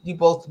mean, you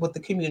both with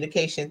the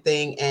communication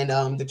thing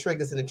and the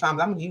triggers and the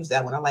traumas. I'm going to use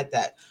that one. I like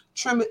that.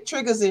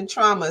 Triggers and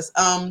traumas.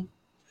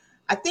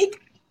 I think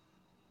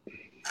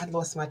I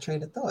lost my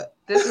train of thought.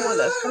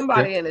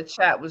 Somebody in the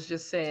chat was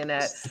just saying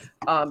that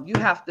you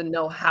have to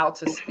know how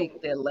to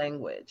speak their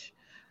language,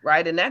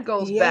 right? And that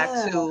goes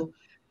back to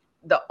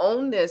the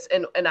onus.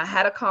 And I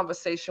had a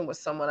conversation with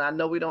someone. I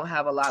know we don't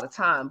have a lot of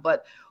time,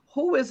 but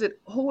who is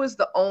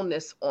the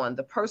onus on?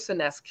 The person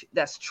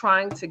that's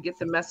trying to get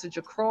the message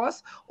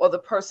across, or the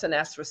person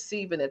that's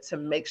receiving it to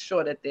make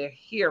sure that they're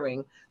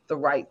hearing the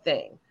right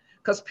thing?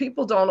 Because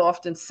people don't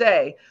often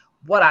say,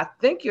 what I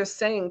think you're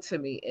saying to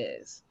me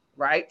is,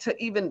 right?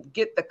 To even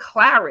get the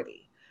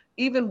clarity,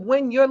 even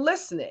when you're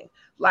listening,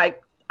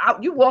 like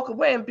you walk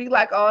away and be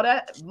like, oh,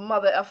 that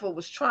mother effer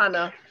was trying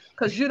to,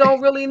 because you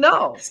don't really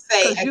know.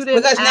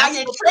 Because now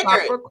you're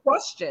triggered.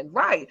 Question,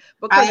 right?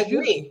 Because I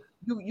agree.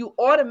 You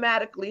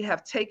automatically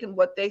have taken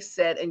what they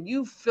said and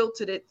you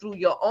filtered it through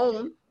your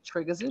own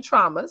triggers and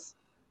traumas,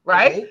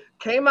 right?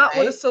 Came out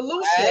with a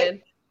solution,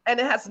 and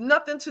it has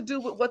nothing to do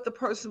with what the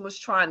person was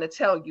trying to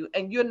tell you.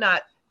 And you're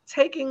not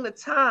taking the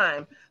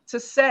time to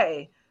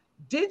say,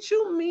 did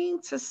you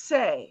mean to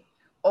say,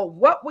 or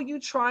what were you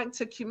trying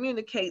to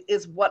communicate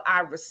is what I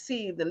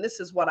received, and this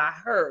is what I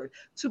heard,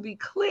 to be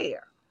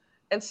clear.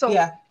 And so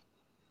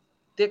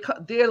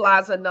there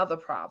lies another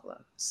problem,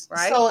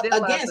 right? So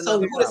again,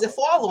 who does it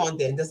fall on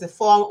then? Does it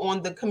fall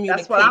on the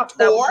communicator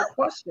or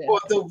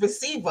the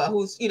receiver?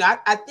 Who's,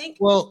 I think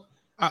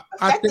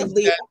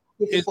effectively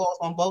it falls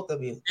on both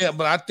of you. Yeah,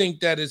 but I think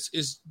that it's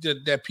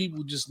that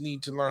people just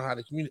need to learn how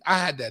to communicate. I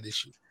had that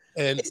issue.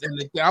 And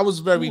I was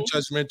very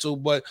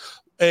judgmental, but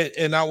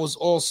and I was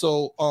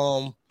also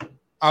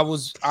I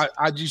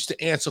used to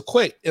answer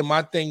quick. And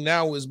my thing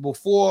now is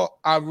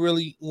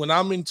when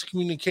I'm into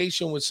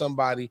communication with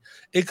somebody,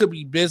 it could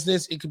be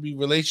business, it could be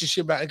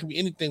relationship, it could be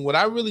anything. What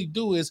I really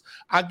do is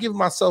I give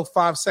myself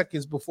 5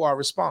 seconds before I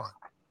respond,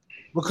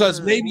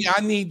 because maybe I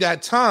need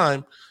that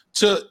time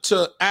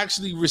to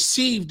actually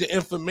receive the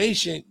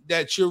information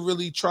that you're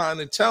really trying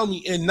to tell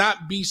me and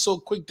not be so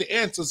quick to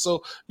answer.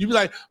 So you be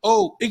like,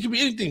 oh, it could be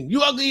anything.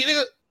 You ugly,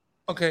 nigga.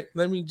 Okay,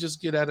 let me just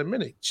get at a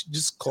minute.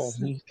 Just call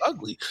me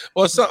ugly.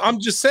 Or so I'm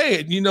just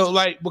saying,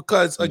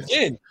 because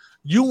again,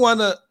 you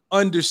want to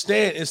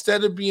understand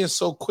instead of being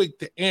so quick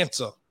to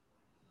answer.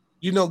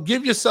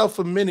 Give yourself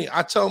a minute.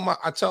 I tell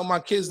my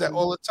kids that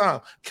all the time.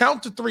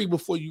 Count to 3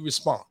 before you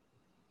respond.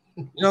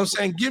 You know what I'm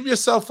saying? Give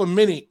yourself a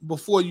minute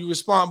before you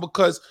respond,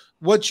 because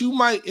what you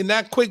might in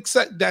that quick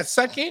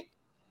second,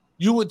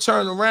 you would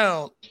turn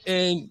around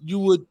and you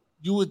would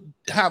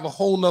have a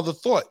whole nother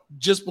thought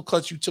just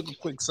because you took a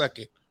quick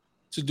second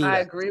to do that. I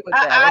agree with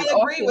that. I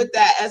agree with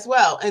that as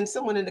well. And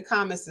someone in the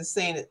comments is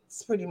saying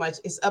it's pretty much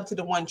it's up to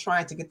the one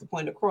trying to get the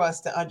point across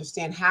to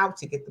understand how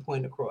to get the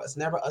point across.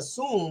 Never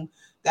assume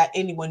that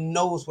anyone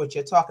knows what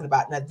you're talking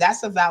about. Now,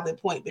 that's a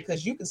valid point,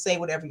 because you can say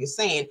whatever you're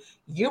saying.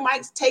 You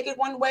might take it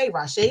one way,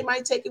 Rashay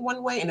might take it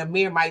one way, and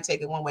Amir might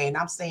take it one way. And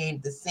I'm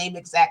saying the same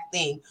exact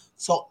thing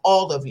to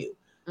all of you.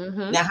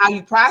 Now, how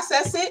you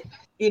process it,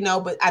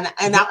 but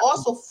I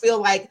also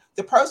feel like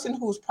the person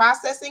who's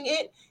processing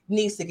it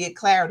needs to get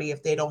clarity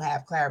if they don't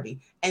have clarity,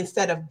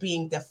 instead of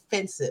being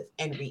defensive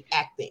and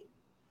reacting,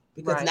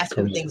 because that's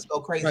when things go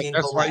crazy. And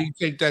that's why you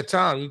take that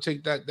time. You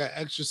take that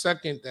extra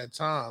second, that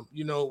time.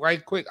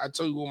 Right quick. I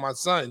told you with my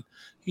son,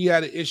 he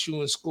had an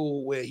issue in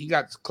school where he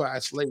got to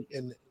class late,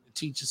 and the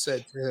teacher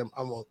said to him,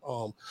 "I'm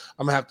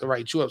gonna have to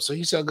write you up." So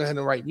he said, "Go ahead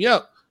and write me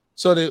up."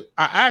 So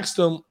I asked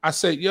him. I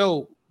said,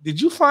 "Yo,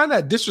 did you find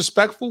that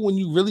disrespectful when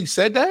you really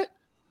said that?"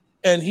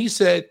 And he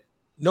said,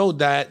 "No,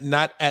 Dad,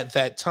 not at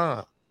that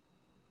time."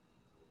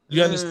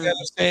 You understand what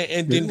I'm saying?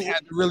 And then he had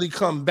to really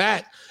come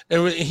back.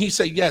 And he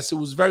said, "Yes, it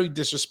was very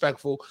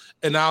disrespectful.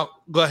 And I'll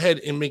go ahead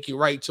and make it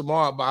right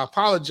tomorrow by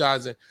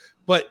apologizing."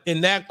 But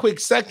in that quick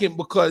second,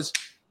 because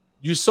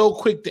you're so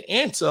quick to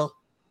answer,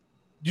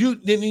 you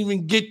didn't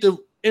even get the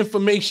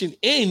information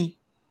in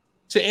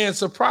to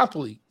answer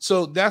properly.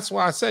 So that's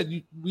why I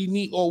said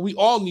we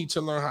all need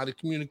to learn how to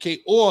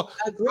communicate. Or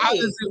how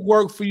does it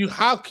work for you?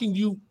 How can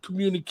you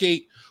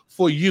communicate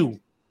for you?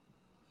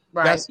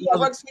 Right. What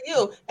works for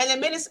you. And the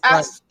minute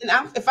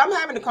if I'm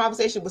having a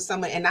conversation with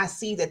someone and I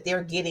see that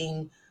they're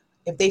getting,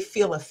 if they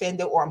feel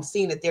offended, or I'm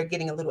seeing that they're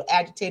getting a little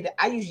agitated,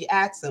 I usually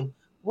ask them,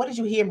 "What did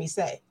you hear me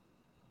say?"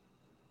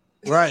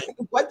 Right.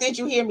 What did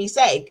you hear me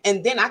say?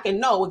 And then I can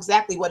know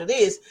exactly what it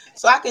is.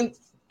 So I can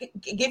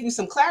give you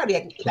some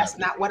clarity. That's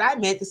not what I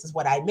meant. This is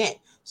what I meant.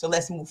 So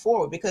let's move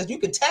forward, because you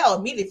can tell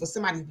immediately for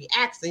somebody to be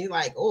acting. You're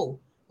like, "Oh,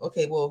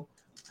 okay, well,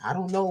 I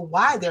don't know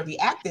why they're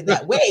reacting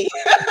that way."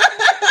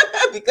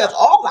 Because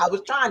all I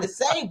was trying to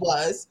say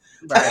was,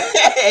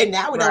 and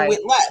now we don't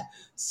went left.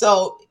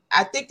 So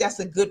I think that's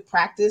a good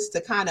practice to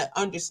kind of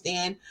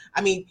understand.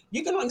 I mean,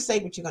 you can only say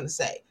what you're going to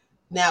say.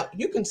 Now,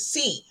 you can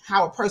see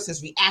how a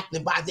person's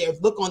reacting by their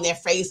look on their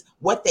face,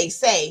 what they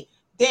say.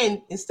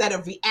 Then, instead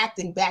of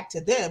reacting back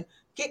to them,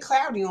 get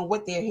clarity on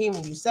what they're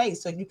hearing you say,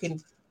 so you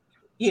can,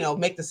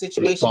 make the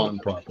situation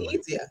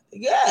easier.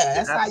 Yeah,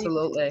 that's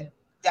absolutely.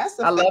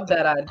 I love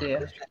that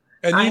idea.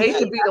 And I hate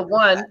to be the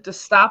one to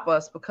stop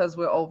us because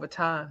we're over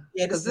time.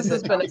 Because this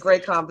has been a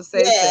great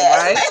conversation,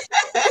 right?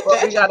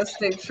 But we got to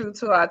stay true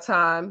to our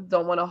time.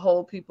 Don't want to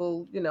hold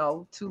people,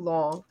 too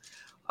long.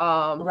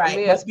 Right.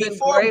 Amir, it's been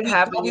great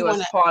having you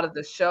as part of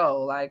the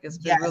show. Like, it's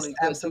been really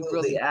good. Absolutely. You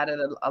really added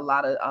a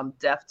lot of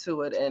depth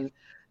to it, and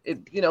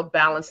it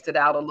balanced it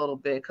out a little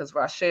bit, because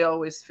Rashay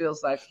always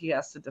feels like he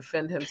has to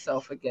defend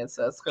himself against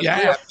us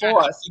because we're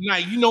forced.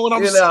 You know what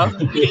I'm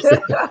saying? It's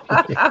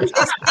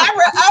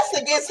never us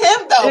against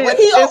him, though. But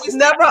it's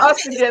never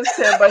us against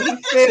him, but he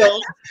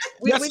feels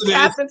we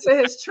tap into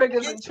his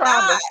triggers and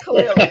traumas,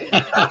 clearly.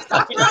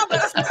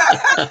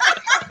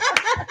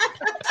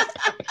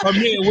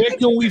 Amir, where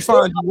can we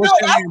find you? What's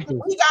your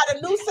handle? We got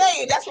a new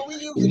saying. That's what we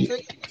use in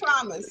triggers and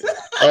traumas.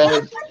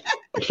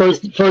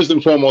 First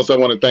and foremost, I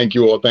want to thank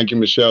you all. Thank you,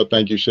 Michelle.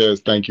 Thank you, Shez.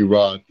 Thank you,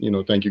 Rod.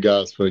 Thank you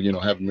guys for,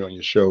 having me on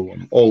your show.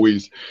 I'm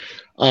always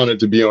honored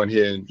to be on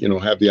here and,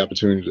 have the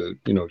opportunity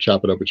to,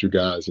 chop it up with you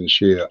guys and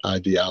share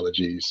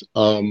ideologies.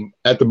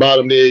 At the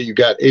bottom there, you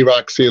got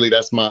A-Rock Sealy.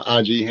 That's my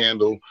IG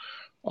handle.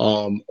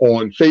 On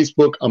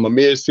Facebook, I'm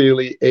Amir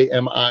Sealy,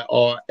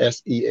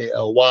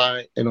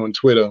 AmirSealy. And on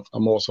Twitter,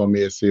 I'm also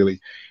Amir Sealy.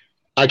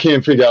 I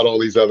can't figure out all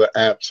these other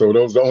apps, so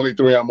those are the only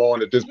 3 I'm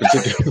on at this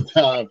particular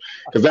time,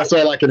 because that's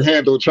all I can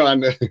handle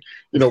trying to,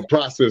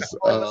 process,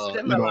 on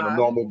a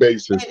normal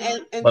basis.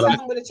 And tell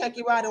them where to check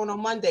you out on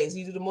Mondays.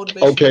 You do the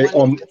motivation. Okay,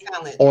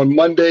 on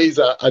Mondays,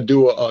 I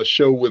do a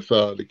show with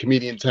the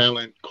comedian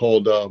talent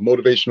called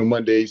Motivational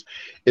Mondays.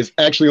 It's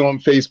actually on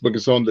Facebook.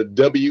 It's on the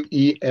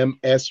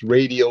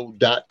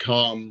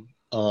WEMSradio.com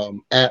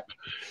app.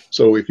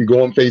 So if you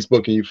go on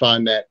Facebook and you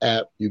find that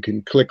app, you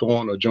can click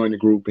on or join the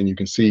group, and you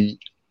can see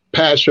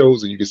past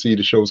shows, and you can see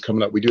the shows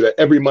coming up. We do that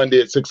every Monday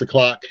at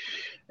 6:00.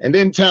 And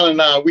then Talent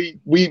and I,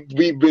 we've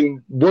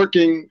been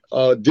working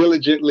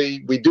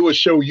diligently. We do a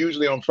show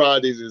usually on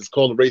Fridays. It's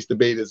called the Race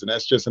Debaters, and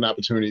that's just an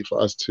opportunity for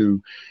us to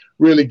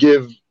really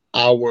give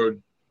our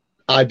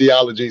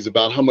ideologies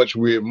about how much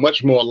we're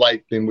much more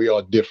alike than we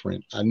are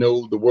different. I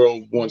know the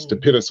world wants to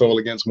pit us all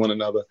against one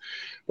another,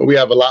 but we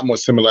have a lot more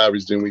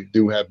similarities than we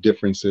do have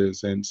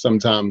differences. And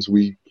sometimes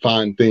we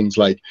find things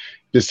like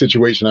this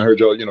situation. I heard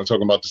y'all,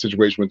 talking about the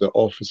situation with the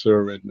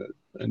officer and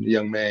the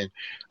young man.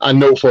 I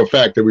know for a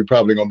fact that we're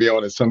probably going to be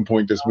on at some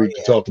point this week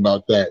to talk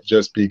about that,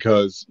 just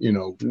because,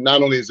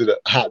 not only is it a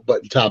hot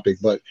button topic,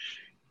 but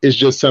it's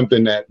just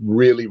something that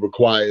really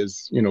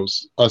requires,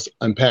 us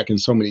unpacking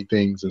so many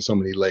things and so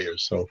many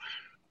layers. So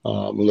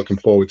we're looking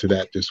forward to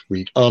that this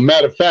week.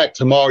 Matter of fact,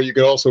 tomorrow you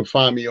can also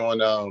find me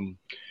on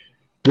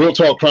Real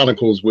Talk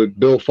Chronicles with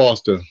Bill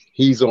Foster.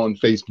 He's on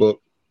Facebook.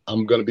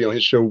 I'm going to be on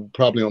his show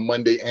probably on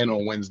Monday and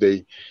on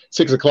Wednesday,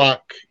 6:00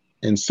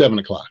 and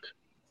 7:00.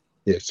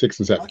 Yeah, 6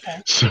 and 7.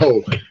 Okay.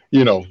 So,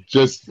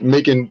 just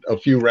making a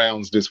few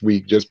rounds this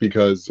week, just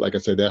because, like I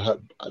said,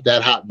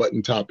 that hot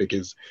button topic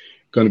is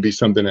going to be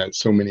something that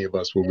so many of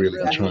us will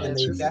really be trying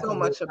to. So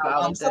much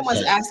about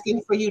someone's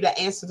asking for you to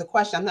answer the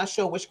question. I'm not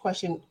sure which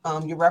question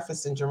you're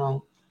referencing,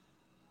 Jerome.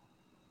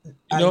 You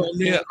know,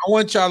 I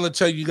want y'all to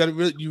tell you,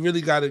 you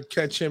really got to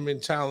catch him in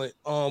talent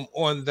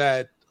on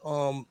that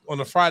on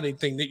the Friday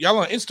thing. Y'all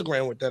on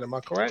Instagram with that? Am I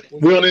correct?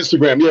 We're on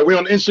Instagram. Yeah, we're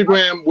on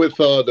Instagram with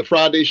the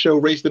Friday show,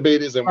 Race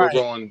Debaters, and we're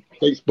on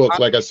Facebook,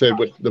 like I said,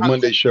 with the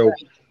Monday show.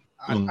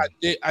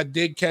 I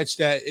did catch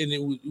that, and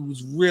it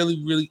was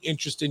really, really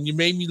interesting. You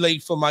made me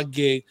late for my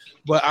gig,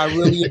 but I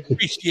really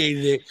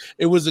appreciated it.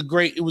 It was a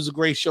great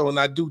show, and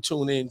I do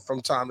tune in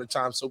from time to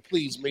time. So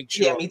please make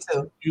sure. Yeah, me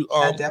too. You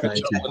I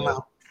definitely check them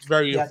out. It's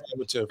very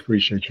informative.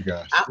 Appreciate you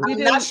guys. I'm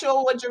not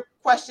sure what your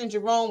question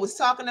Jerome was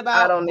talking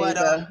about. I don't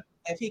either.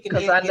 If he can,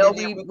 because I know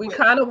we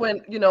kind of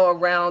went,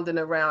 around and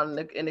around,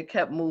 and it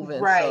kept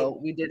moving. Right. So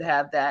we did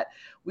have that.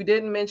 We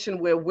didn't mention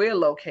where we're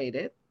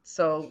located.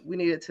 So we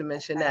needed to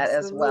mention that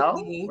as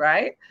well,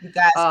 right? You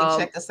guys can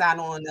check us out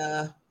on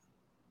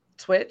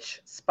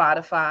Twitch,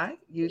 Spotify,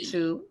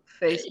 YouTube,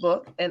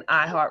 Facebook, and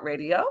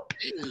iHeartRadio.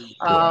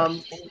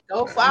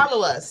 Go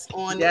follow us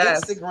on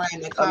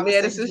Instagram.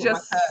 Amir, this is your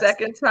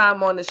second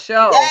time on the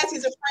show. Yes,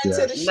 he's a friend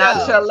to the show.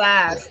 Not your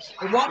last.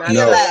 It won't be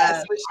your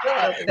last, for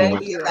sure.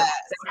 Thank you.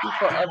 Thank you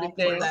for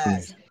everything.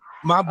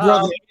 My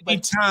brother,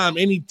 anytime,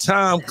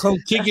 come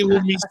kick it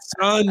with me,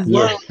 son.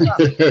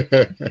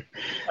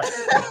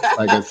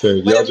 Like I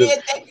said, but Amir,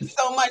 thank you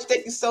so much.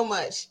 Thank you so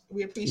much.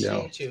 We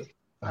appreciate you.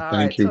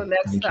 Thank you. Till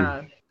next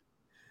time.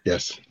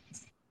 Yes.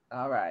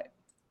 All right.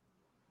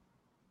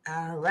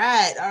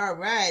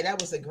 That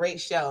was a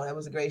great show.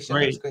 Great.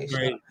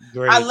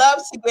 I love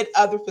to get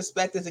other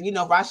perspectives. And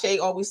Rashay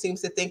always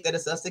seems to think that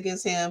it's us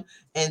against him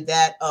and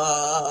that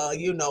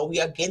we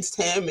against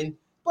him,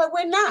 but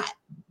we're not.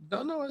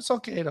 No, it's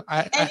okay.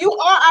 You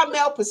are our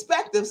male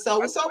perspective,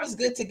 so it's always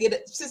good to get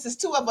it. Since it's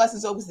two of us,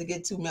 it's always to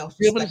get two male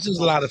perspectives. Yeah, but it's just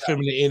a lot of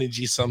feminine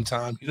energy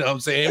sometimes. You know what I'm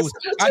saying?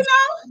 I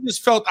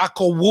just felt I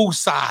could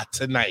woo-side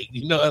tonight.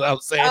 You know what I'm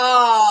saying?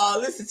 Oh,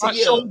 listen to my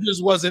shoulders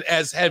wasn't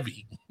as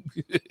heavy.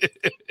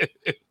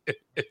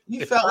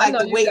 You felt like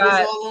the weight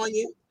was all on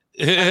you?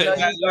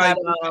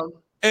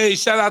 Hey,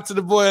 shout out to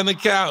the boy on the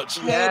couch.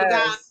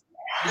 Yes.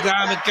 The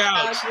guy on the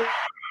couch.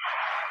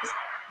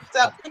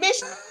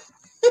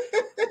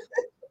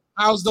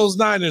 How's those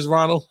Niners,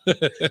 Ronald? We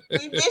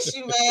miss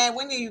you, man.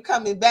 When are you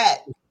coming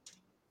back?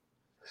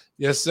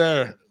 Yes,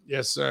 sir.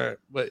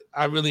 But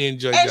I really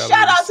enjoyed it. And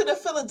shout out to the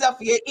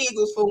Philadelphia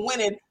Eagles for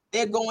winning.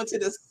 They're going to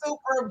the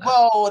Super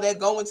Bowl. Oh,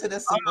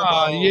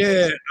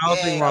 yeah. I don't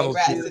think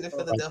Ronald's to the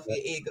Philadelphia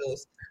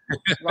Eagles.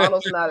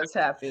 Ronald's not as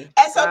happy.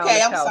 That's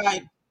okay. I'm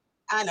sorry.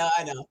 I know.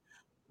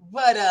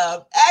 But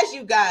as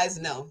you guys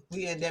know,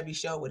 we end every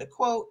show with a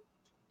quote.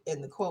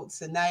 And the quote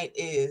tonight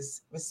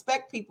is,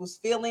 respect people's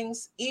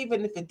feelings,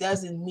 even if it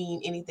doesn't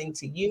mean anything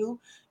to you.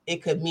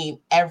 It could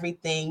mean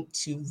everything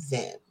to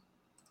them.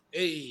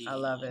 Hey, I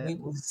love it. We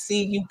will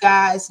see you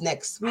guys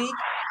next week.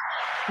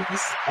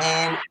 Peace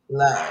and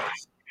love.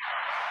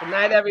 Good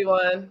night,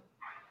 everyone.